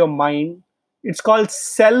inside your mind, it's called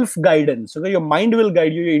self-guidance. Okay, your mind will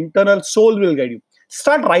guide you, your internal soul will guide you.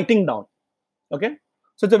 Start writing down. Okay.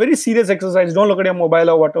 So it's a very serious exercise. Don't look at your mobile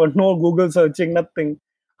or whatever, no Google searching, nothing.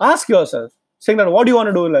 Ask yourself, saying that what do you want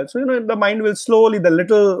to do in life? So the mind will slowly, the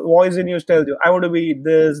little voice in you tells you, I want to be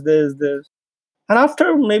this, this, this. And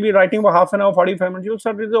after maybe writing for half an hour, 45 minutes, you'll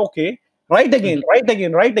start with, okay, write again, write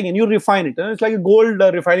again, write again. You refine it. And it's like a gold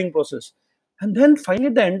refining process. And then finally,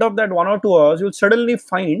 at the end of that 1 or 2 hours, you'll suddenly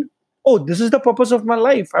find, oh, this is the purpose of my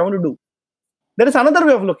life I want to do. There is another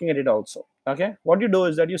way of looking at it also. Okay. What you do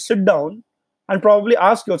is that you sit down and probably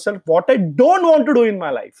ask yourself what I don't want to do in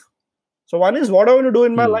my life. So one is what I want to do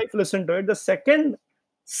in my life, listen to it. The second,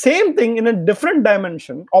 same thing in a different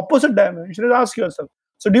dimension, opposite dimension, is ask yourself,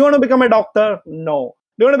 so do you want to become a doctor? No.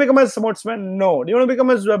 Do you want to become a sportsman? No. Do you want to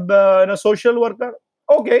become a social worker?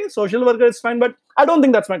 Okay, social worker is fine, but I don't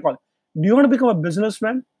think that's my call. Do you want to become a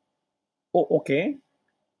businessman? Oh, okay.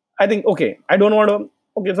 I think, okay, I don't want to.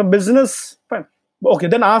 Okay, so business, fine. Okay,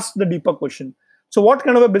 then ask the deeper question. So what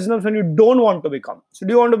kind of a businessman you don't want to become? So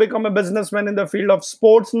do you want to become a businessman in the field of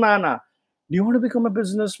sports? Nah. Do you want to become a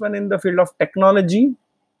businessman in the field of technology?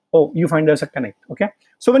 Oh, you find there's a connect. Okay.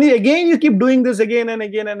 So when you keep doing this again and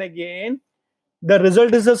again and again, the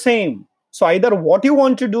result is the same. So either what you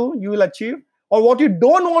want to do, you will achieve, or what you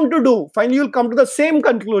don't want to do, finally you'll come to the same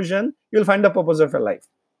conclusion. You'll find the purpose of your life.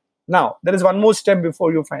 Now, there is one more step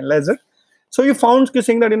before you finalize it. So you found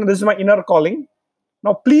saying that this is my inner calling.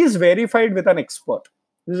 Now, please verify it with an expert.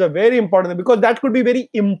 This is a very important thing because that could be very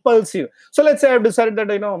impulsive. So let's say I've decided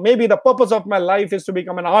that maybe the purpose of my life is to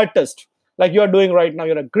become an artist, like you are doing right now.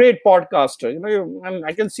 You're a great podcaster. And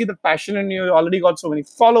I can see the passion in you. You already got so many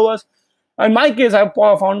followers. In my case, I've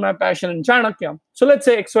found my passion in Chanakya. So let's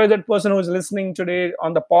say XYZ person who is listening today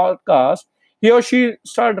on the podcast, he or she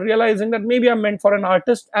start realizing that maybe I'm meant for an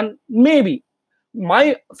artist, and maybe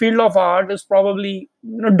my field of art is probably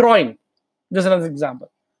drawing. Just as an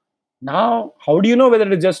example. Now, how do you know whether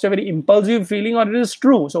it is just a very impulsive feeling or it is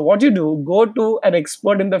true? So what you do, go to an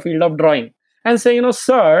expert in the field of drawing and say,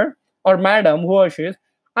 sir or madam, who or she is,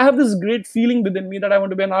 I have this great feeling within me that I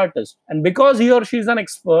want to be an artist. And because he or she is an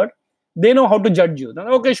expert, they know how to judge you. Then,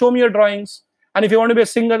 okay, show me your drawings. And if you want to be a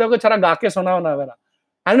singer, they'll go, chara ga ke sunao na vera.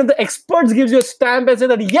 And if the experts gives you a stamp and say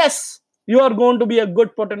that, yes, you are going to be a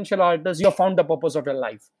good potential artist, you have found the purpose of your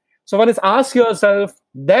life. So when it's ask yourself,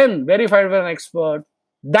 then verify with an expert,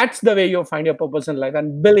 that's the way you'll find your purpose in life.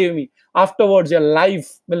 And believe me, afterwards, your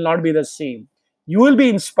life will not be the same. You will be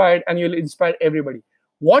inspired and you'll inspire everybody.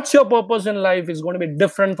 What's your purpose in life is going to be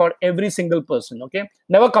different for every single person, okay?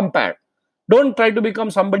 Never compare. Don't try to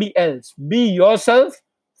become somebody else. Be yourself,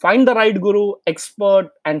 find the right guru, expert,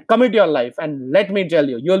 and commit your life. And let me tell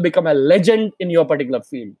you, you'll become a legend in your particular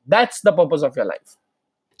field. That's the purpose of your life.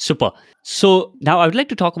 Super. So now I would like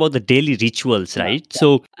to talk about the daily rituals, Yeah, right?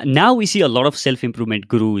 So now we see a lot of self improvement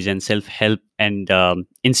gurus and self help and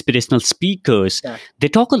inspirational speakers. yeah, They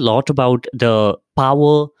talk a lot about the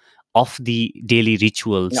power of the daily yeah,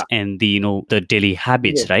 rituals and the the daily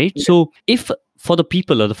habits, yes, right? yes, So if for the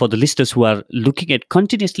people or for the listeners who are looking at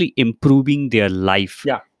continuously improving their life,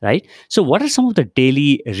 yeah. right? So what are some of the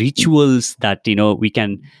daily rituals that we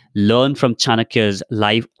can learn from Chanakya's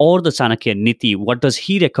life or the Chanakya Niti? What does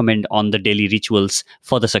he recommend on the daily rituals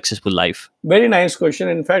for the successful life? Very nice question.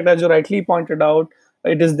 In fact, as you rightly pointed out,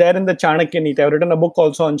 it is there in the Chanakya Niti. I've written a book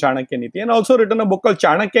also on Chanakya Niti and also written a book called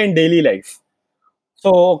Chanakya in Daily Life.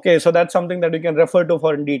 So, okay, so that's something that you can refer to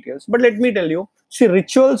for in details. But let me tell you, see,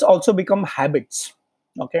 rituals also become habits.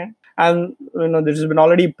 Okay. And, this has been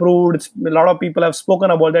already proved. A lot of people have spoken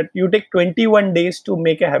about that. You take 21 days to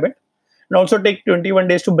make a habit and also take 21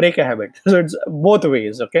 days to break a habit. So it's both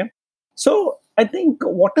ways. Okay. So I think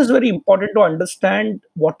what is very important to understand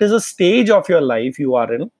what is the stage of your life you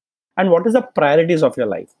are in and what is the priorities of your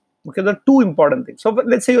life. Okay, there are two important things. So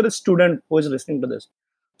let's say you're a student who is listening to this.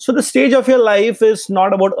 So the stage of your life is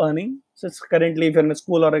not about earning. So it's currently, if you're in a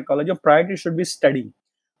school or a college, your priority should be study.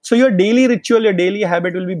 So your daily ritual, your daily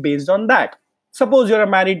habit will be based on that. Suppose you're a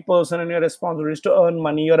married person and your responsibility is to earn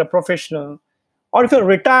money, you're a professional, or if you're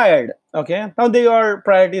retired, okay, now your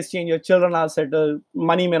priorities change, your children are settled,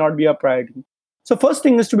 money may not be a priority. So first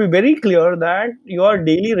thing is to be very clear that your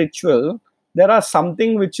daily ritual, there are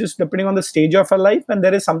something which is depending on the stage of your life, and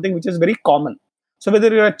there is something which is very common. So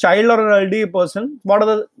whether you're a child or an elderly person, what are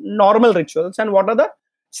the normal rituals and what are the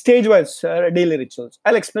stage wise daily rituals?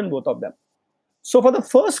 I'll explain both of them. So for the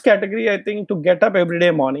first category, I think to get up every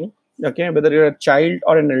day morning, okay, whether you're a child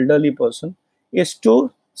or an elderly person, is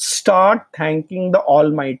to start thanking the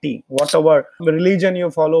Almighty. Whatever religion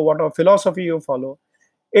you follow, whatever philosophy you follow,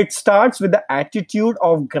 it starts with the attitude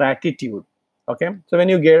of gratitude. Okay, so when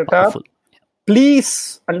you get up, Powerful.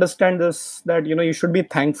 please understand this, that you should be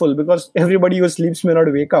thankful because everybody who sleeps may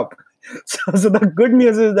not wake up. So the good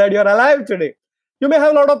news is that you're alive today. You may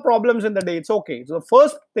have a lot of problems in the day, it's okay. So the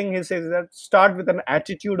first thing he says is that start with an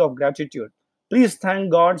attitude of gratitude. Please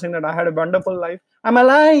thank God, saying that I had a wonderful life, I'm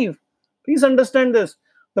alive. Please understand this.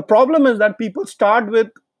 The problem is that people start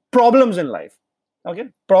with problems in life. Okay,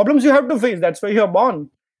 problems you have to face, that's why you're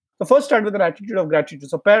born. So first start with an attitude of gratitude,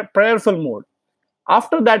 so prayerful mode.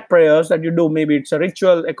 After that prayers that you do, maybe it's a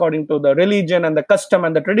ritual according to the religion and the custom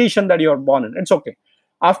and the tradition that you're born in, it's okay.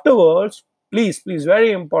 Afterwards, please,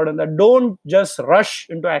 very important that don't just rush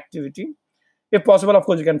into activity. If possible, of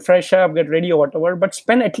course, you can fresh up, get ready or whatever, but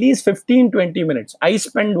spend at least 15-20 minutes. I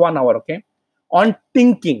spend 1 hour, okay, on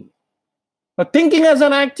thinking. Now, thinking as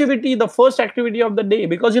an activity, the first activity of the day,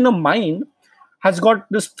 because mind has got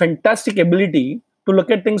this fantastic ability to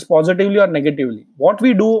look at things positively or negatively. What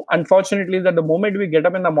we do, unfortunately, is that the moment we get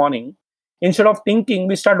up in the morning, instead of thinking,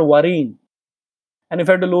 we start worrying. And if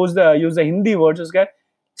I have to use the Hindi words, it's like,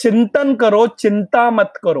 chintan karo, chinta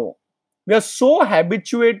mat karo. We are so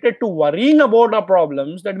habituated to worrying about our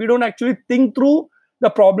problems that we don't actually think through the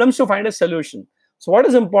problems to find a solution. So, what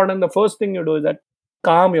is important? The first thing you do is that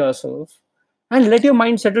calm yourself and let your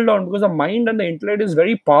mind settle down, because the mind and the intellect is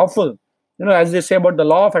very powerful. As they say about the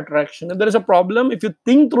law of attraction, if there is a problem, if you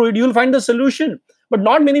think through it, you'll find the solution. But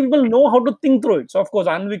not many people know how to think through it. So, of course,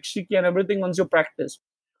 Anvikshiki and everything once you practice.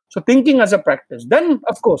 So, thinking as a practice. Then,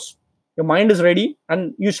 of course, your mind is ready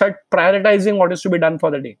and you start prioritizing what is to be done for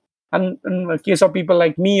the day. And in the case of people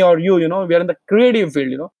like me or you, we are in the creative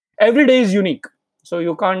field, every day is unique. So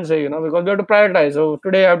you can't say, because we have to prioritize. So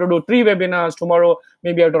today I have to do 3 webinars. Tomorrow,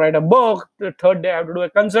 maybe I have to write a book. The third day I have to do a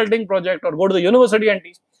consulting project or go to the university and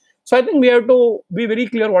teach. So I think we have to be very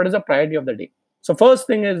clear what is the priority of the day. So first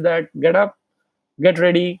thing is that get up, get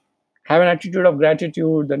ready, have an attitude of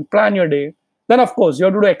gratitude, then plan your day. Then of course you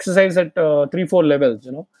have to do exercise at 3-4 levels.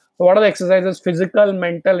 So what are the exercises? Physical,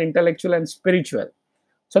 mental, intellectual, and spiritual.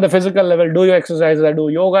 So the physical level, do your exercises. I do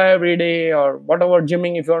yoga every day or whatever,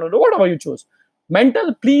 gymming if you want to do, whatever you choose.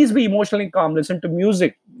 Mental, please be emotionally calm. Listen to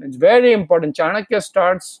music. It's very important. Chanakya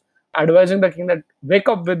starts advising the king that wake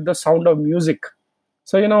up with the sound of music.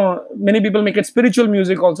 So, many people make it spiritual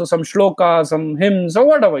music also, some shlokas, some hymns or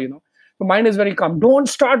whatever. So mind is very calm. Don't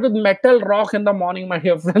start with metal rock in the morning, my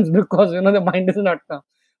dear friends, because, the mind is not calm.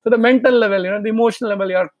 So the mental level, the emotional level,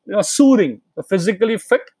 you're soothing. So physically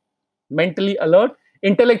fit, mentally alert,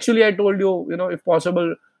 intellectually, I told you, if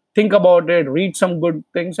possible, think about it, read some good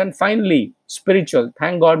things, and finally spiritual,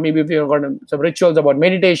 thank God. Maybe if you've got some rituals about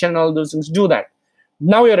meditation and all those things, do that.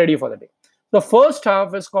 Now you're ready for the day. The first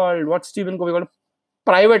half is called what Stephen Covey called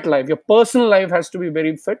private life. Your personal life has to be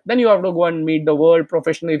very fit. Then you have to go and meet the world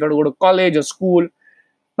professionally. If you have to go to college or school.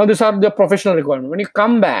 Now, these are the professional requirements. When you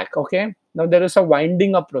come back, okay, now there is a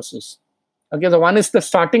winding up process. Okay, so one is the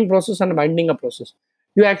starting process and winding up process.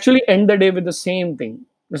 You actually end the day with the same thing.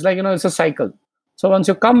 It's like, it's a cycle. So once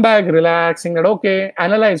you come back, relaxing that, okay,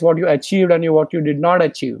 analyze what you achieved and what you did not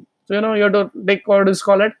achieve. So, you have to take what is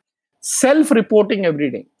called it self-reporting every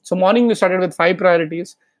day. So morning you started with 5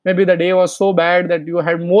 priorities. Maybe the day was so bad that you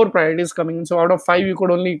had more priorities coming in. So out of 5, you could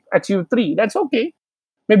only achieve 3. That's okay.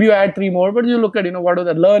 Maybe you add 3 more, but you look at, what are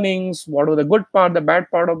the learnings, what are the good part, the bad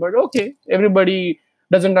part of it. Okay, everybody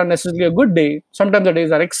doesn't have necessarily a good day. Sometimes the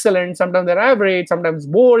days are excellent, sometimes they're average, sometimes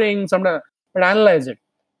boring, sometimes, but analyze it.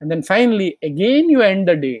 And then finally, again, you end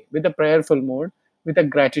the day with a prayerful mode, with a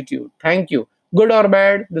gratitude. Thank you. Good or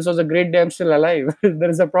bad, this was a great day, I'm still alive. If there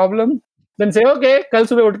is a problem, then say, okay, कल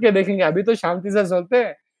सुबह उठ के देखेंगे अभी तो शांति से सोते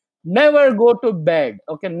हैं. Never go to bed.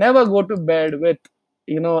 Okay, never go to bed with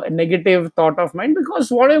a negative thought of mind,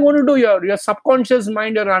 because what are you going to do? Your subconscious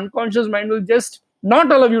mind, your unconscious mind will just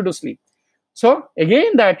not allow you to sleep. So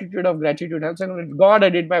again, the attitude of gratitude helps. And God, I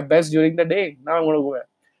did my best during the day. Now I'm going to go ahead.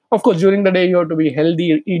 Of course, during the day you have to be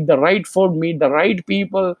healthy, eat the right food, meet the right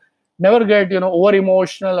people, never get over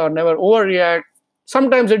emotional or never overreact.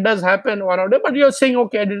 Sometimes it does happen one or day, but you're saying,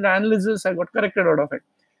 okay, I did an analysis, I got corrected out of it.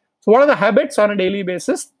 So what are the habits on a daily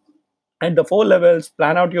basis? At the 4 levels,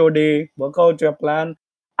 plan out your day, work out your plan,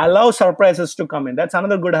 allow surprises to come in. That's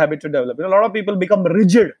another good habit to develop. A lot of people become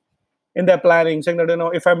rigid in their planning, saying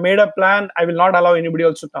that, if I made a plan, I will not allow anybody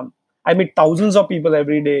else to come. I meet thousands of people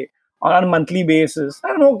every day on a monthly basis.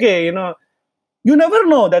 And okay, you never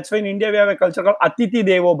know. That's why in India we have a culture called Atiti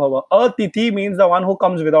Devo Bhava. Atiti means the one who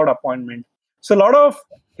comes without appointment. So a lot of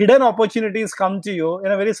hidden opportunities come to you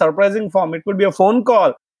in a very surprising form. It could be a phone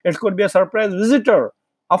call. It could be a surprise visitor.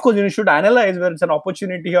 Of course, you should analyze whether it's an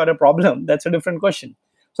opportunity or a problem. That's a different question.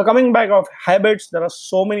 So coming back of habits, there are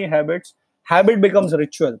so many habits. Habit becomes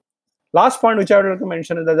ritual. Last point which I would like to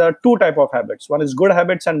mention is that there are two type of habits. One is good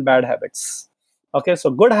habits and bad habits. Okay, so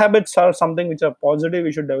good habits are something which are positive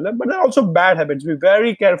we should develop, but there are also bad habits. Be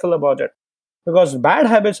very careful about it, because bad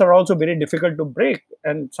habits are also very difficult to break,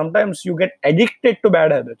 and sometimes you get addicted to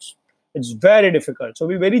bad habits. It's very difficult. So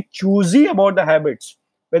be very choosy about the habits.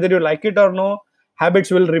 Whether you like it or no,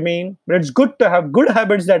 habits will remain. But it's good to have good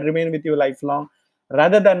habits that remain with you lifelong,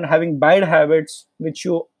 rather than having bad habits which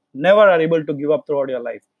you never are able to give up throughout your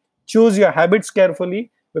life. Choose your habits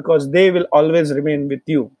carefully, because they will always remain with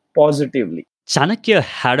you positively. Chanakya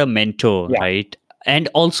had a mentor, Yeah, right? And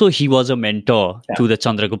also he was a mentor yeah, to the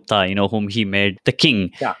Chandragupta, whom he made the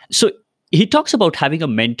king. yeah, So he talks about having a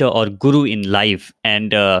mentor or guru in life.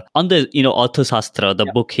 And on the, Arthasastra, the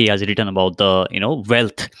yeah, book he has written about the,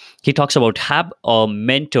 wealth, he talks about have a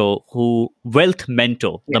mentor wealth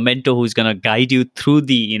mentor, yeah, the mentor who's going to guide you through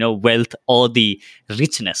the, wealth or the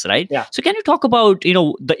richness, right? yeah, So can you talk about,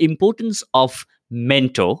 the importance of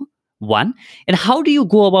mentor, one, and how do you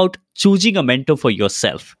go about choosing a mentor for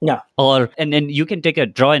yourself? yeah. Or and then you can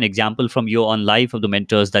draw an example from your own life of the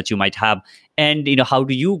mentors that you might have, and how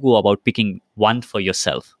do you go about picking one for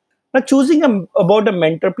yourself? Now, choosing about a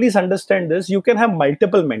mentor, please understand this. You can have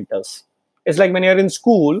multiple mentors. It's like when you're in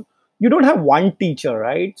school, you don't have one teacher,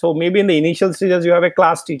 right? So maybe in the initial stages, you have a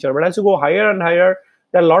class teacher, but as you go higher and higher,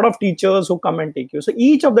 there are a lot of teachers who come and take you. So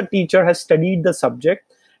each of the teacher has studied the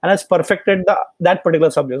subject and has perfected that particular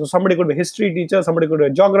subject. So somebody could be a history teacher, somebody could be a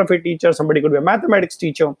geography teacher, somebody could be a mathematics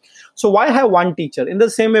teacher. So why have one teacher? In the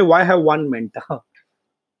same way, why have one mentor?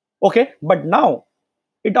 Okay, but now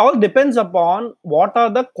it all depends upon what are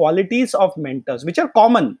the qualities of mentors which are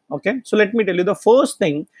common. Okay, so let me tell you, the first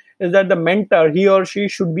thing is that the mentor, he or she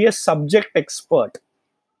should be a subject expert.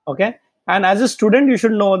 Okay, and as a student you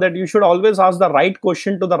should know that you should always ask the right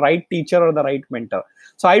question to the right teacher or the right mentor.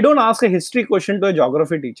 So I don't ask a history question to a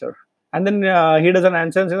geography teacher, and then he doesn't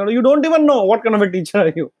answer and say, "No, you don't even know what kind of a teacher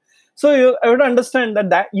are you." So I would understand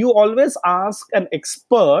that you always ask an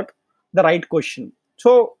expert the right question.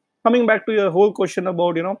 So coming back to your whole question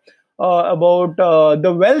about about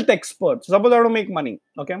the wealth experts. Suppose I want to make money.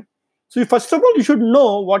 Okay, so first of all you should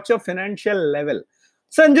know what's your financial level.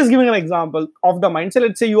 So I'm just giving an example of the mindset.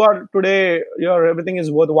 Let's say you are today, your everything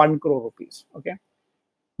is worth 1 crore rupees. Okay.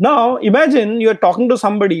 Now imagine you're talking to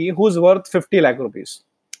somebody who's worth 50 lakh rupees.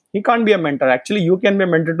 He can't be a mentor. Actually, you can be a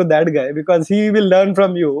mentor to that guy, because he will learn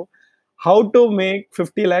from you how to make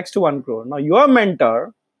 50 lakhs to 1 crore. Now your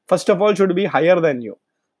mentor, first of all, should be higher than you.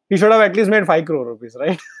 He should have at least made 5 crore rupees,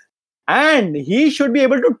 right? And he should be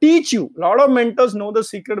able to teach you. A lot of mentors know the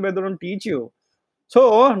secret, but they don't teach you.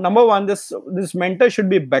 So number one, this mentor should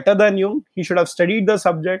be better than you. He should have studied the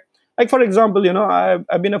subject. Like for example,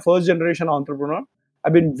 I've been a first generation entrepreneur.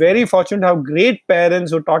 I've been very fortunate to have great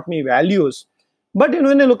parents who taught me values. But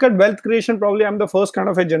when you look at wealth creation, probably I'm the first kind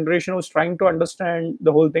of a generation who's trying to understand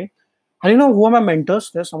the whole thing. And who are my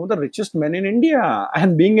mentors? They're some of the richest men in India.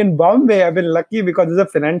 And being in Bombay, I've been lucky because it's a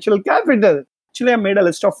financial capital. Actually, I made a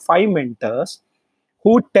list of 5 mentors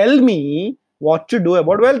who tell me what to do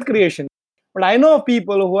about wealth creation. But I know of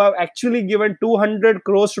people who have actually given 200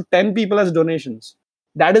 crores to 10 people as donations.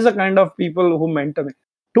 That is the kind of people who mentor me.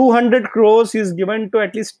 200 crores is given to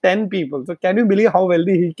at least 10 people. So can you believe how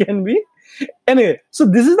wealthy he can be? Anyway, so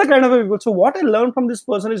this is the kind of a people. So what I learned from this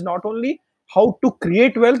person is not only how to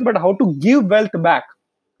create wealth, but how to give wealth back.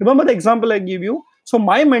 Remember the example I give you? So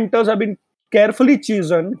my mentors have been carefully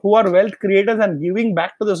chosen who are wealth creators and giving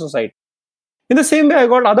back to the society. In the same way, I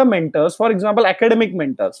got other mentors, for example, academic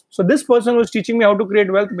mentors. So this person who's teaching me how to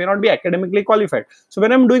create wealth may not be academically qualified. So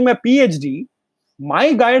when I'm doing my PhD,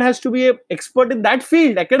 my guide has to be an expert in that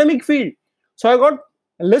field, academic field. So I got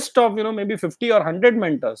a list of maybe 50 or 100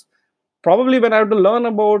 mentors. Probably when I have to learn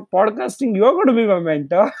about podcasting, you're going to be my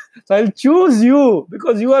mentor. So I'll choose you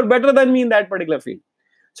because you are better than me in that particular field.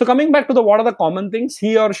 So coming back to the what are the common things,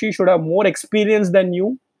 he or she should have more experience than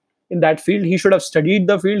you in that field. He should have studied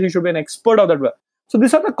the field. He should be an expert of that. So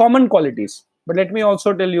these are the common qualities. But let me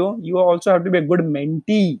also tell you, you also have to be a good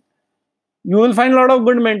mentee. You will find a lot of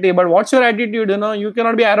good mentee, but what's your attitude? You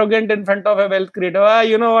cannot be arrogant in front of a wealth creator.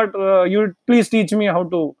 You know what? You please teach me how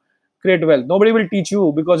to create wealth. Nobody will teach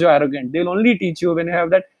you because you're arrogant. They'll only teach you when you have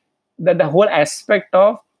that the whole aspect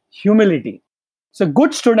of humility. So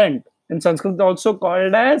good student in Sanskrit is also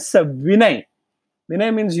called as Vinay.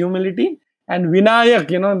 Vinay means humility. And Vinayak,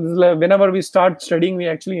 whenever we start studying, we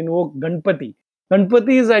actually invoke Ganpati.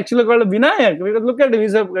 Ganpati is actually called Vinayak because look at him.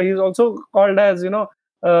 He's also called as,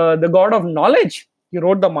 the god of knowledge. He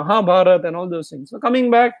wrote the Mahabharata and all those things. So coming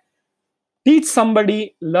back, teach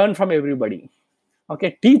somebody, learn from everybody.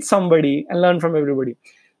 Okay, teach somebody and learn from everybody.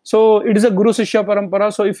 So it is a Guru Sishya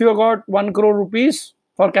Parampara. So if you got 1 crore rupees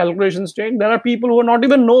for calculation sake, there are people who not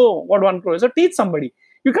even know what 1 crore is. So teach somebody.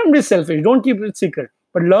 You can't be selfish. Don't keep it secret,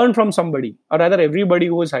 but learn from somebody or rather everybody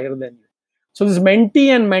who is higher than you. So this mentee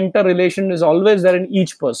and mentor relation is always there in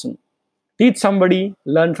each person. Teach somebody,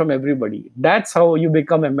 learn from everybody. That's how you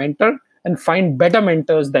become a mentor and find better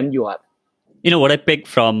mentors than you are. What I picked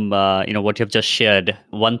from what you've just shared,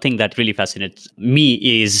 one thing that really fascinates me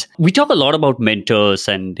is we talk a lot about mentors,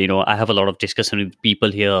 and I have a lot of discussion with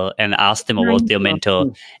people here and ask them about their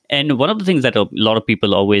mentor. And one of the things that a lot of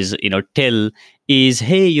people always tell is,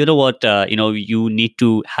 hey, you know what, you need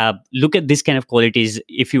to have look at this kind of qualities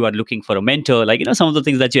if you are looking for a mentor. Like some of the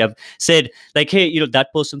things that you have said, like, hey,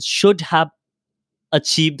 that person should have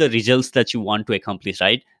achieve the results that you want to accomplish,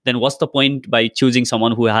 right? Then what's the point by choosing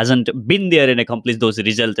someone who hasn't been there and accomplished those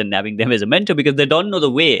results and having them as a mentor because they don't know the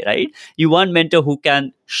way, right? You want mentor who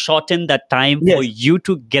can shorten that time for Yes. you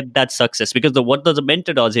to get that success, because what the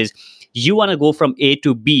mentor does is you want to go from A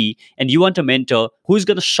to B and you want a mentor who's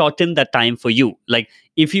going to shorten that time for you. Like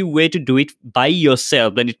if you were to do it by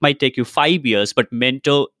yourself, then it might take you 5 years, but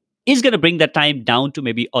mentor is going to bring that time down to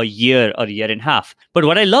maybe a year or a year and a half. But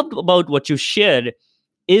what I loved about what you shared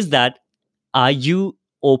is that, are you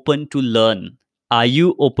open to learn? Are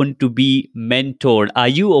you open to be mentored? Are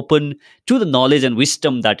you open to the knowledge and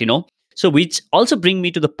wisdom that so which also bring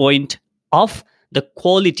me to the point of the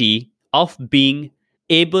quality of being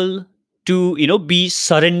able to be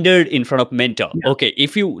surrendered in front of mentor. Yeah. Okay,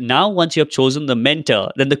 if you now once you have chosen the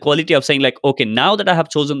mentor, then the quality of saying like, okay, now that I have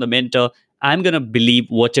chosen the mentor, I'm going to believe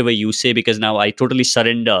whatever you say because now I totally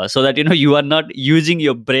surrender, so that you are not using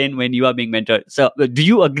your brain when you are being mentored. So do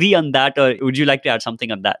you agree on that, or would you like to add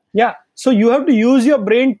something on that? Yeah. So you have to use your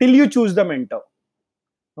brain till you choose the mentor.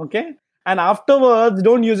 Okay. And afterwards,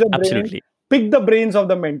 don't use your brain. Absolutely. Pick the brains of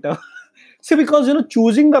the mentor. See, because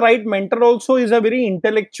choosing the right mentor also is a very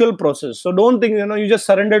intellectual process. So don't think you just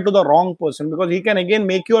surrender to the wrong person because he can again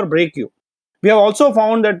make you or break you. We have also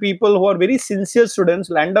found that people who are very sincere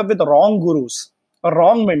students land up with wrong gurus or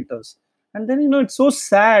wrong mentors. And then it's so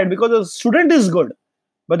sad because the student is good,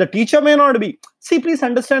 but the teacher may not be. See, please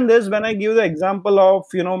understand this when I give the example of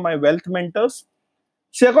my wealth mentors.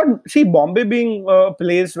 See, Bombay being a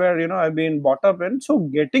place where I've been brought up in, so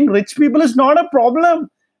getting rich people is not a problem.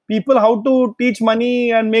 People how to teach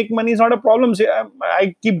money and make money is not a problem. See,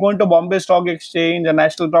 I keep going to Bombay Stock Exchange and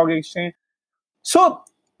National Stock Exchange. So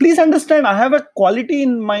please understand, I have a quality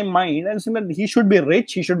in my mind, and saying that he should be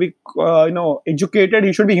rich, he should be educated,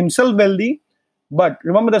 he should be himself wealthy. But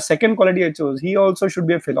remember the second quality I chose. He also should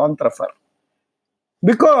be a philanthropist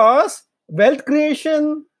because wealth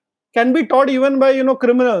creation can be taught even by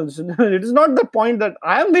criminals. It is not the point that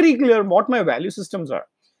I am very clear what my value systems are.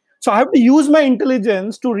 So I have to use my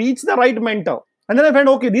intelligence to reach the right mentor. And then I find,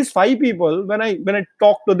 okay, these 5 people, when I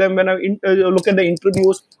talk to them, when I look at the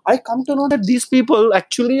interviews, I come to know that these people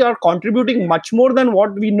actually are contributing much more than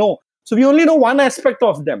what we know. So we only know one aspect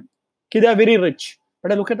of them. Okay, they are very rich.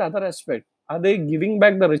 But I look at the other aspect. Are they giving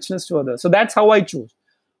back the richness to others? So that's how I choose.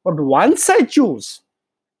 But once I choose,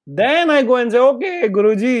 then I go and say, okay,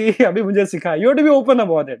 Guruji, abhi mujhe sikha. You have to be open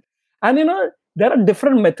about it. And there are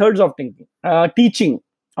different methods of thinking, teaching.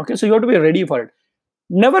 Okay, so you have to be ready for it.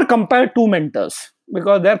 Never compare two mentors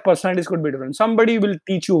because their personalities could be different. Somebody will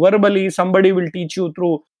teach you verbally, somebody will teach you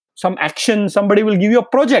through some action, somebody will give you a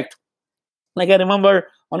project. Like I remember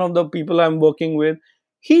one of the people I'm working with,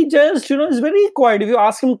 he just, is very quiet. If you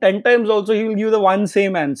ask him 10 times also, he will give you the one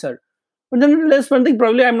same answer. But then there's one thing,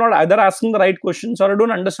 probably I'm not either asking the right questions or I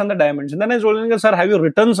don't understand the dimension. Then I told him, sir, have you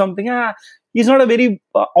written something? He's not a very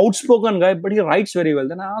outspoken guy, but he writes very well.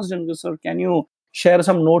 Then I asked him, sir, can you share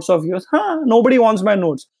some notes of yours? Nobody wants my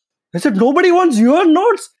notes. I said, nobody wants your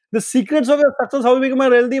notes? The secrets of your success, how you become a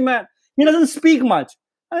wealthy man. He doesn't speak much.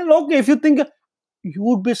 I said, okay, if you think, you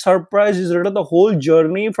would be surprised. He's written the whole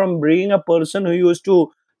journey from being a person who used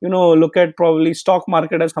to, look at probably stock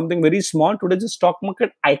market as something very small. Today, the stock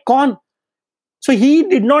market icon. So he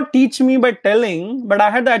did not teach me by telling, but I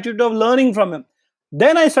had the attitude of learning from him.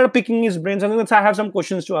 Then I started picking his brains and then I have some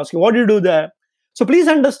questions to ask you. What do you do there? So please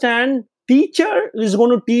understand, teacher is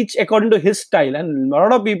going to teach according to his style. And a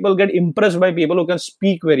lot of people get impressed by people who can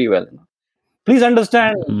speak very well. Please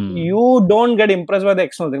understand, you don't get impressed by the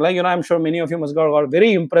external thing. Like, I'm sure many of you must got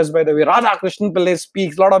very impressed by the way Radhakrishnan Pillai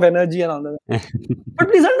speaks, a lot of energy and all that. But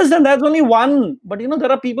please understand, that's only one. But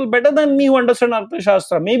there are people better than me who understand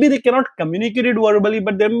Arthashastra. Maybe they cannot communicate it verbally,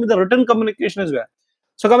 but then the written communication is there.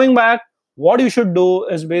 So coming back, what you should do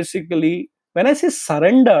is basically, when I say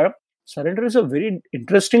surrender is a very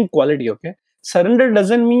interesting quality, okay? Surrender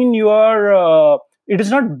doesn't mean you are, it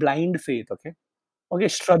is not blind faith, okay? Okay,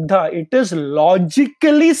 Shraddha, it is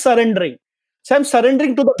logically surrendering. So I'm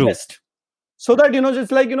surrendering to the True. best. So that,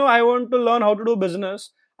 it's like, I want to learn how to do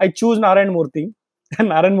business. I choose Narayan Murthy, and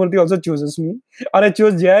Narayan Murthy also chooses me. Or I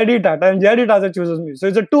choose J.I.D. Tata, and J.I.D. Tata chooses me. So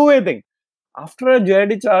it's a two-way thing. After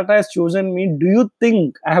J.I.D. Tata has chosen me, do you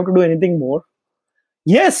think I have to do anything more?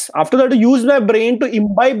 Yes, after that, to use my brain to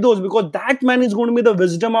imbibe those, because that man is going to be the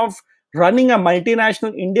wisdom of running a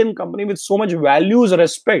multinational Indian company with so much values,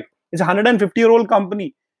 respect. It's a 150-year-old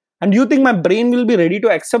company. And do you think my brain will be ready to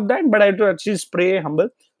accept that? But I have to actually spray humble.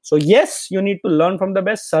 So, yes, you need to learn from the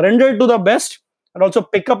best, surrender to the best, and also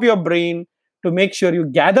pick up your brain to make sure you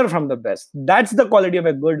gather from the best. That's the quality of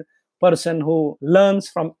a good person who learns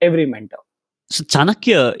from every mentor. So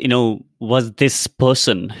Chanakya, was this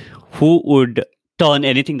person who would turn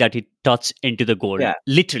anything that he touched into the gold, Yeah.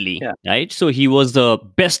 literally, Yeah. right? So he was the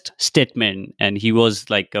best statesman and he was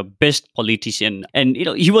like a best politician and,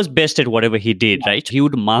 he was best at whatever he did, right? He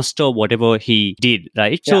would master whatever he did,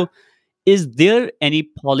 right? Yeah. So is there any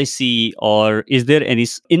policy or is there any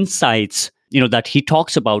insights, that he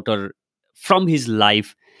talks about or from his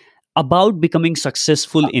life about becoming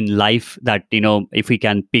successful in life that if we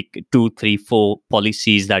can pick 2 3 4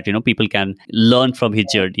 policies that people can learn from his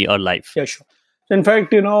journey or life? Yeah, sure. So in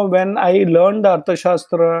fact, when I learned the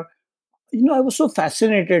Arthashastra, I was so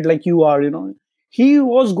fascinated like you are, He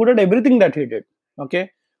was good at everything that he did.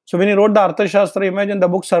 Okay. So when he wrote the Arthashastra, imagine the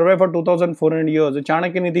book survived for 2,400 years. The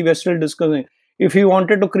Chanakya Niti, we're still discussing. If he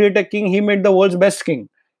wanted to create a king, he made the world's best king.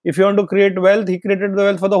 If he wanted to create wealth, he created the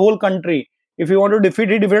wealth for the whole country. If he wanted to defeat,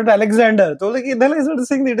 he defeated Alexander. So like, then I started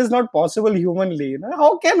saying it is not possible humanly.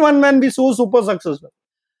 How can one man be so super successful?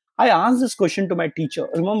 I asked this question to my teacher.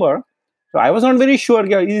 Remember, so I was not very sure.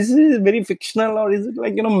 Is it very fictional or is it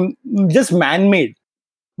like just man-made?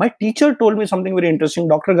 My teacher told me something very interesting.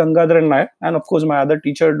 Dr. Gangadhar and I, and of course my other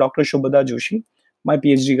teacher, Dr. Shubhada Joshi, my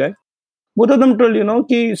PhD guy. Both of them told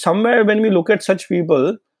that somewhere when we look at such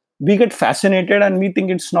people, we get fascinated and we think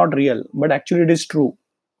it's not real, but actually it is true.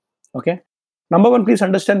 Okay. Number one, please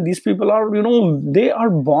understand these people are, they are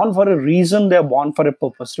born for a reason. They are born for a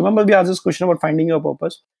purpose. Remember, we asked this question about finding your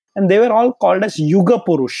purpose, and they were all called as Yuga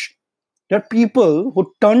Purush. They're people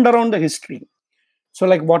who turned around the history. So,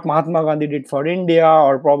 like what Mahatma Gandhi did for India,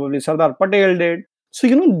 or probably Sardar Patel did. So,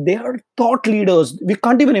 they are thought leaders. We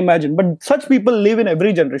can't even imagine. But such people live in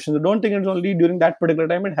every generation. So, don't think it's only during that particular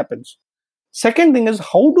time it happens. Second thing is,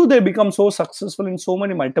 how do they become so successful in so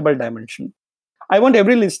many multiple dimensions? I want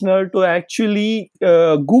every listener to actually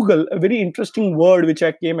Google a very interesting word which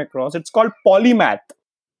I came across. It's called polymath.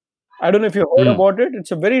 I don't know if you heard about it.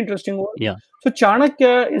 It's a very interesting word. Yeah. So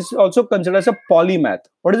Chanakya is also considered as a polymath.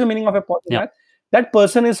 What is the meaning of a polymath? Yeah. That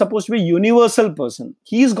person is supposed to be a universal person.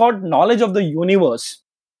 He's got knowledge of the universe.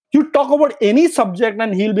 You talk about any subject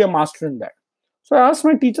and he'll be a master in that. So I asked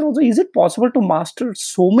my teacher also, is it possible to master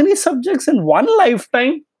so many subjects in one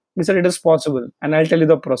lifetime? He said, it is possible. And I'll tell you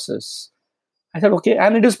the process. I said, okay.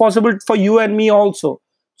 And it is possible for you and me also.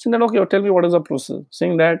 So then, okay, tell me what is the process?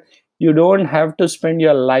 Saying that you don't have to spend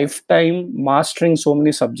your lifetime mastering so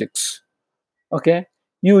many subjects. Okay.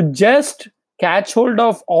 You just catch hold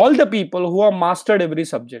of all the people who have mastered every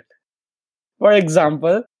subject. For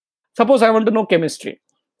example, suppose I want to know chemistry.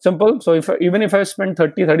 Simple. So even if I spend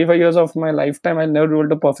 30, 35 years of my lifetime, I'll never be able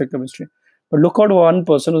to perfect chemistry. But look at one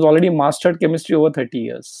person who's already mastered chemistry over 30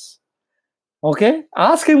 years. Okay?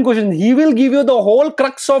 Ask him questions. He will give you the whole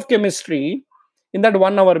crux of chemistry in that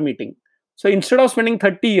 1 hour meeting. So instead of spending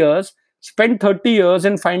 30 years, spend 30 years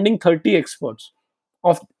in finding 30 experts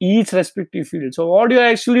of each respective field. So what you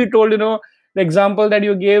actually told, the example that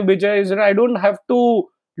you gave, Vijay, is I don't have to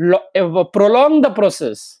prolong the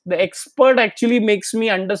process. The expert actually makes me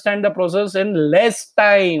understand the process in less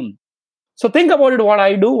time. So think about it, what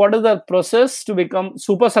I do, what is the process to become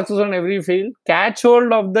super successful in every field? Catch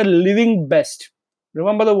hold of the living best.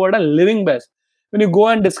 Remember the word, a living best. When you go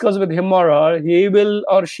and discuss with him or her, he will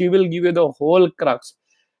or she will give you the whole crux.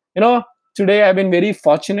 You know, today I've been very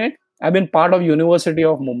fortunate. I've been part of University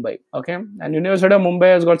of Mumbai. Okay. And University of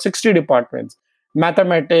Mumbai has got 60 departments.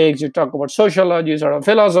 Mathematics, you talk about sociology, sort of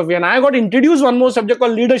philosophy. And I got introduced one more subject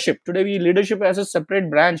called leadership. Today we leadership as a separate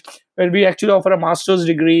branch where we actually offer a master's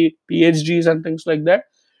degree, PhDs and things like that.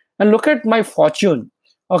 And look at my fortune.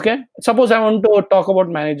 Okay. Suppose I want to talk about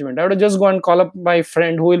management. I would just go and call up my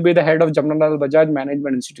friend who will be the head of Jamnalal Bajaj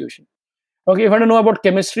Management Institution. Okay, if I don't know about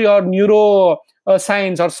chemistry or neuro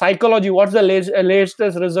science or psychology, what's the latest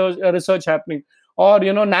research happening? Or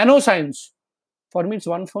nanoscience. For me, it's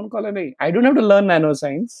one phone call away. I don't have to learn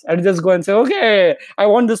nanoscience. I'll just go and say, okay, I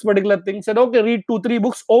want this particular thing. Said, okay, read 2, 3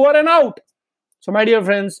 books over and out. So, my dear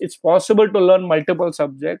friends, it's possible to learn multiple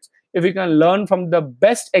subjects if you can learn from the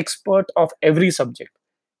best expert of every subject.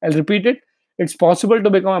 I'll repeat it. It's possible to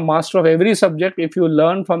become a master of every subject if you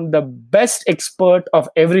learn from the best expert of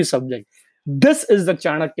every subject. This is the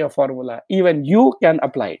Chanakya formula. Even you can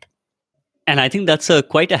apply it. And I think that's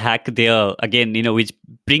quite a hack there, again, which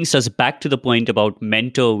brings us back to the point about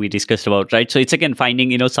mentor we discussed about, right? So it's again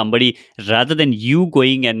finding, somebody rather than you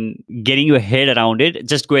going and getting your head around it,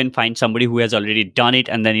 just go and find somebody who has already done it.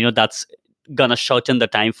 And then, that's going to shorten the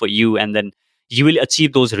time for you. And then you will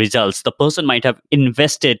achieve those results. The person might have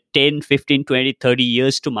invested 10, 15, 20, 30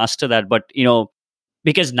 years to master that. But,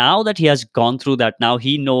 because now that he has gone through that, now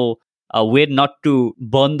he know where not to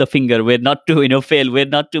burn the finger, where not to fail, where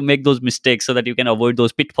not to make those mistakes, so that you can avoid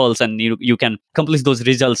those pitfalls and you can accomplish those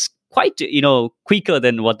results quite quicker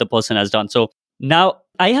than what the person has done. So now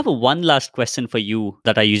I have one last question for you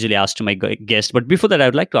that I usually ask to my guest. But before that, I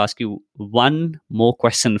would like to ask you one more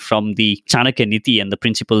question from the Chanakya Niti and the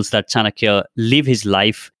principles that Chanakya live his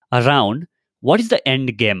life around. What is the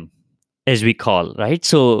end game, as we call, right?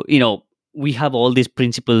 So, we have all these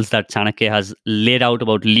principles that Chanakya has laid out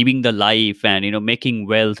about living the life and, making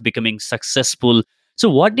wealth, becoming successful. So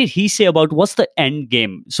what did he say about what's the end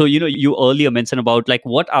game? So, you earlier mentioned about like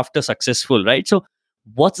what after successful, right? So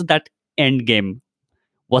what's that end game?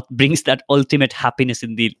 What brings that ultimate happiness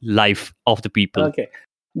in the life of the people? Okay.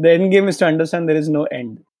 The end game is to understand there is no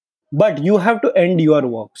end. But you have to end your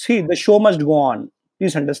work. See, the show must go on.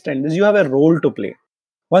 Please understand this. You have a role to play.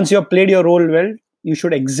 Once you have played your role well, you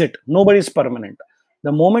should exit. Nobody is permanent.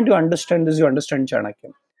 The moment you understand this, you understand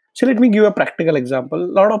Chanakya. So let me give you a practical example. A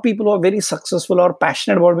lot of people who are very successful or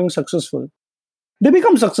passionate about being successful, they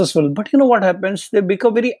become successful. But you know what happens? They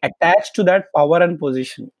become very attached to that power and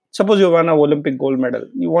position. Suppose you won an Olympic gold medal.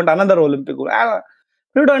 You want another Olympic gold.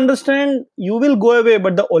 You have to understand you will go away,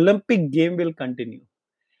 but the Olympic game will continue.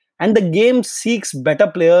 And the game seeks better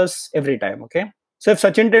players every time. Okay. So if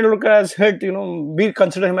Sachin Tendulkar has hit, we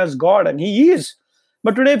consider him as God, and he is.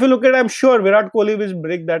 But today, if you look at it, I'm sure Virat Kohli will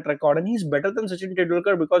break that record, and he's better than Sachin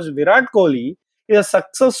Tendulkar because Virat Kohli is a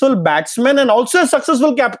successful batsman and also a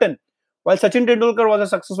successful captain. While Sachin Tendulkar was a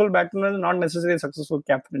successful batsman, not necessarily a successful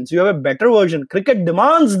captain. So you have a better version. Cricket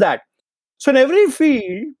demands that. So in every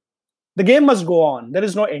field, the game must go on. There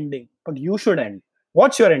is no ending, but you should end.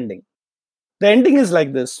 What's your ending? The ending is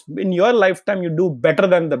like this. In your lifetime, you do better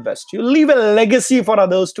than the best. You leave a legacy for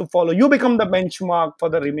others to follow. You become the benchmark for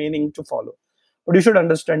the remaining to follow. But you should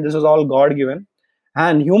understand this is all God given.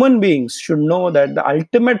 And human beings should know that the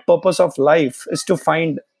ultimate purpose of life is to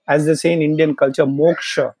find, as they say in Indian culture,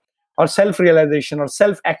 moksha or self realization or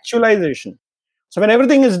self actualization. So when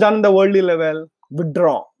everything is done in the worldly level,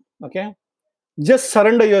 withdraw. Okay? Just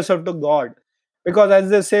surrender yourself to God. Because as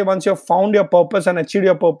they say, once you've found your purpose and achieved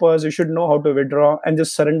your purpose, you should know how to withdraw and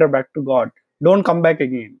just surrender back to God. Don't come back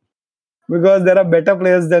again. because there are better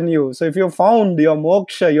players than you. So if you found your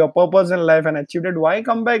moksha, your purpose in life and achieved it, why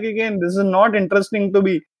come back again? This is not interesting to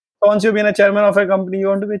be. So once you've been a chairman of a company, you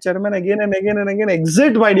want to be chairman again and again and again.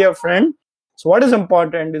 Exit, my dear friend. So what is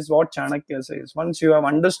important is what Chanakya says. Once you have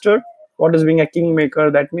understood what is being a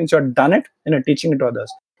kingmaker, that means you have done it and are teaching it to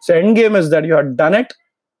others. So end game is that you have done it,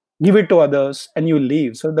 give it to others, and you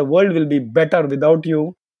leave. So the world will be better without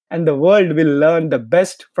you, and the world will learn the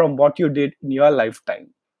best from what you did in your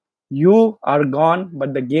lifetime. You are gone,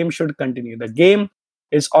 but the game should continue. The game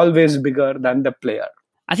is always bigger than the player.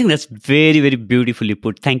 I think that's very, very beautifully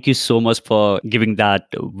put. Thank you so much for giving that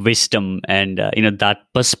wisdom and that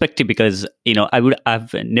perspective. Because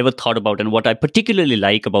I've never thought about, and what I particularly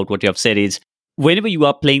like about what you have said is, whenever you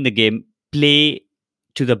are playing the game, play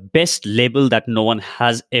to the best level that no one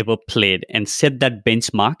has ever played, and set that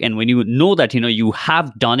benchmark. And when you know that you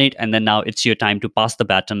have done it, and then now it's your time to pass the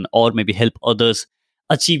baton, or maybe help others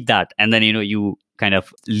achieve that, and then you kind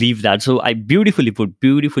of leave that. So I beautifully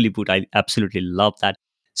put. I absolutely love that.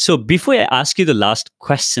 So, before I ask you the last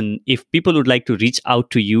question, if people would like to reach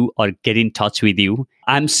out to you or get in touch with you,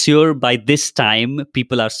 I'm sure by this time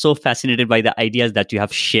people are so fascinated by the ideas that you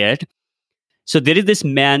have shared. So, there is this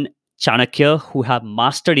man, Chanakya, who have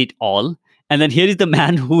mastered it all. And then here is the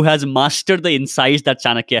man who has mastered the insights that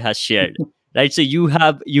Chanakya has shared. Right. So,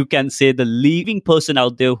 you can say the living person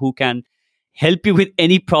out there who can help you with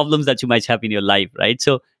any problems that you might have in your life. Right.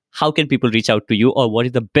 So, how can people reach out to you, or what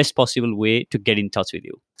is the best possible way to get in touch with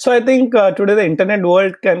you? So I think today the internet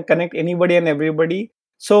world can connect anybody and everybody.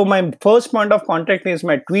 So my first point of contact is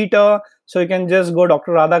my Twitter. So you can just go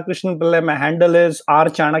Dr. Radhakrishnan Pillai. My handle is R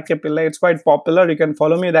Chanakya Pillai. It's quite popular. You can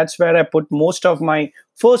follow me. That's where I put most of my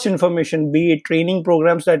first information, be it training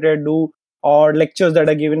programs that I do or lectures that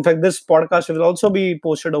I give. In fact, this podcast will also be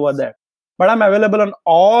posted over there. But I'm available on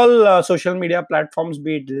all social media platforms,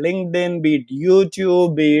 be it LinkedIn, be it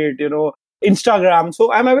YouTube, be it Instagram.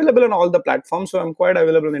 So I'm available on all the platforms. So I'm quite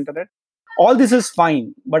available on the internet. All this is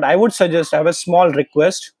fine, but I would suggest, I have a small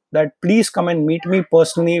request that please come and meet me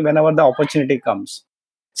personally whenever the opportunity comes.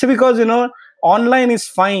 See, because online is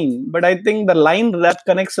fine, but I think the line that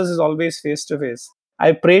connects us is always face to face.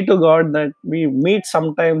 I pray to God that we meet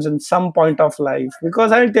sometimes in some point of life,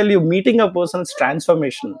 because I'll tell you, meeting a person's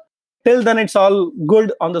transformation. Till then, it's all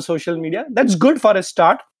good on the social media. That's good for a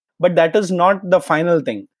start, but that is not the final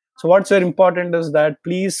thing. So what's very important is that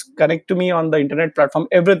please connect to me on the internet platform.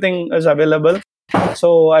 Everything is available.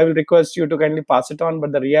 So I will request you to kindly pass it on.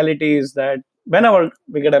 But the reality is that whenever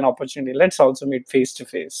we get an opportunity, let's also meet face to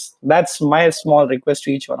face. That's my small request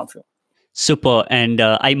to each one of you. Super. And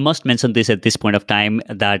I must mention this at this point of time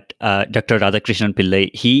that Dr. Radhakrishnan Pillai,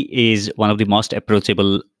 he is one of the most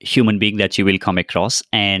approachable human being that you will come across.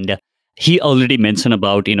 And he already mentioned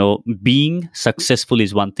about, being successful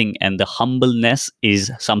is one thing, and the humbleness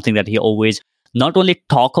is something that he always not only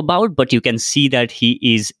talk about, but you can see that he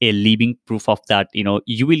is a living proof of that.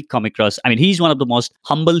 You will come across, I mean, he's one of the most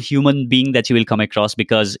humble human being that you will come across,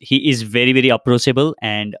 because he is very, very approachable.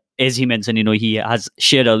 And as he mentioned, he has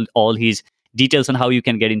shared all his details on how you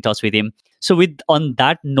can get in touch with him. So with on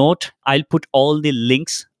that note, I'll put all the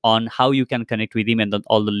links on how you can connect with him, and then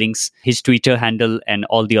all the links, his Twitter handle and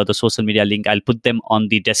all the other social media link, I'll put them on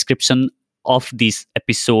the description of this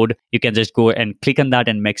episode. You can just go and click on that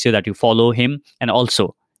and make sure that you follow him, and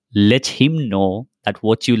also let him know that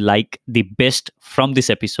what you like the best from this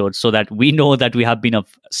episode, so that we know that we have been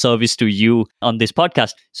of service to you on this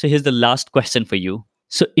podcast. So here's the last question for you.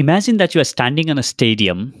 So imagine that you are standing in a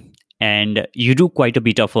stadium and you do quite a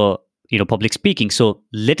bit of a public speaking. So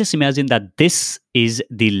let us imagine that this is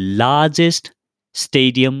the largest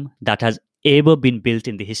stadium that has ever been built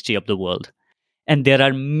in the history of the world. And there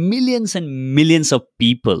are millions and millions of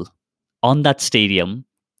people on that stadium,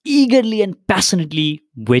 eagerly and passionately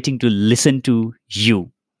waiting to listen to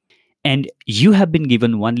you. And you have been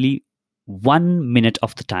given only 1 minute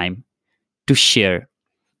of the time to share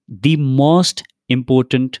the most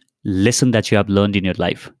important lesson that you have learned in your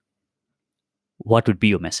life. What would be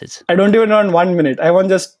your message? I don't even want 1 minute. I want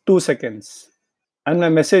just 2 seconds. And my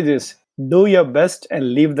message is, do your best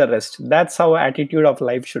and leave the rest. That's how attitude of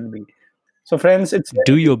life should be. So friends, it's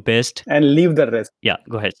Do your best and leave the rest. Yeah,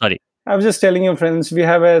 go ahead. Sorry. I was just telling you, friends, we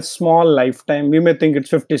have a small lifetime. We may think it's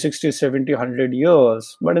 50, 60, 70, 100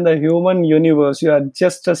 years. But in the human universe, you are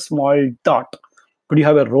just a small dot. But you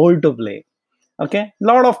have a role to play. Okay? A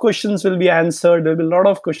lot of questions will be answered. There will be a lot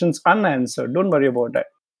of questions unanswered. Don't worry about that.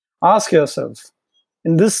 Ask yourself,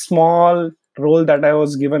 in this small role that I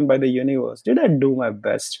was given by the universe, did I do my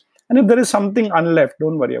best? And if there is something unleft,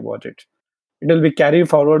 don't worry about it. It will be carried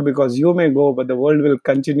forward, because you may go, but the world will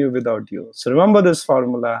continue without you. So remember this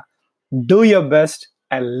formula. do your best,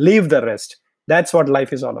 and leave the rest. That's what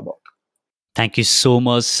life is all about. Thank you so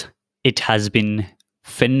much. It has been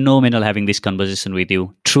phenomenal having this conversation with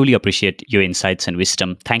you. Truly appreciate your insights and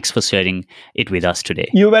wisdom. Thanks for sharing it with us today.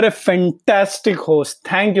 You were a fantastic host.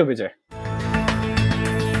 Thank you, Vijay.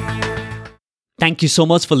 Thank you so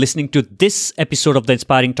much for listening to this episode of the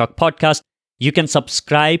Inspiring Talk podcast. You can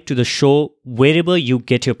subscribe to the show wherever you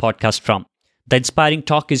get your podcast from. The Inspiring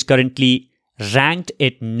Talk is currently ranked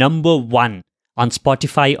at number 1 on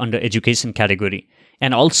Spotify under education category,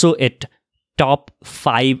 and also at top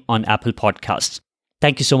 5 on Apple Podcasts.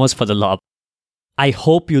 Thank you so much for the love. I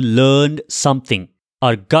hope you learned something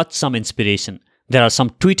or got some inspiration. There are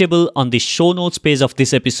some tweetable on the show notes page of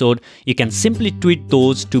this episode. You can simply tweet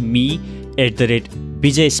those to me at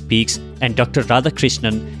 @Vijay Speaks and Dr.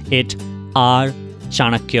 Radhakrishnan at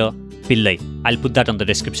 @Chanakya Pillai. I'll put that on the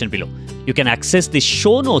description below. You can access the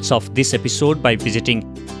show notes of this episode by visiting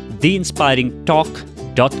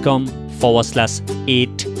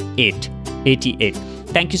theinspiringtalk.com/88.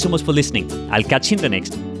 Thank you so much for listening. I'll catch you in the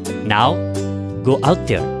next. Now, go out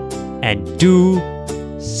there and do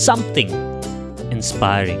something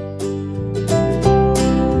inspiring.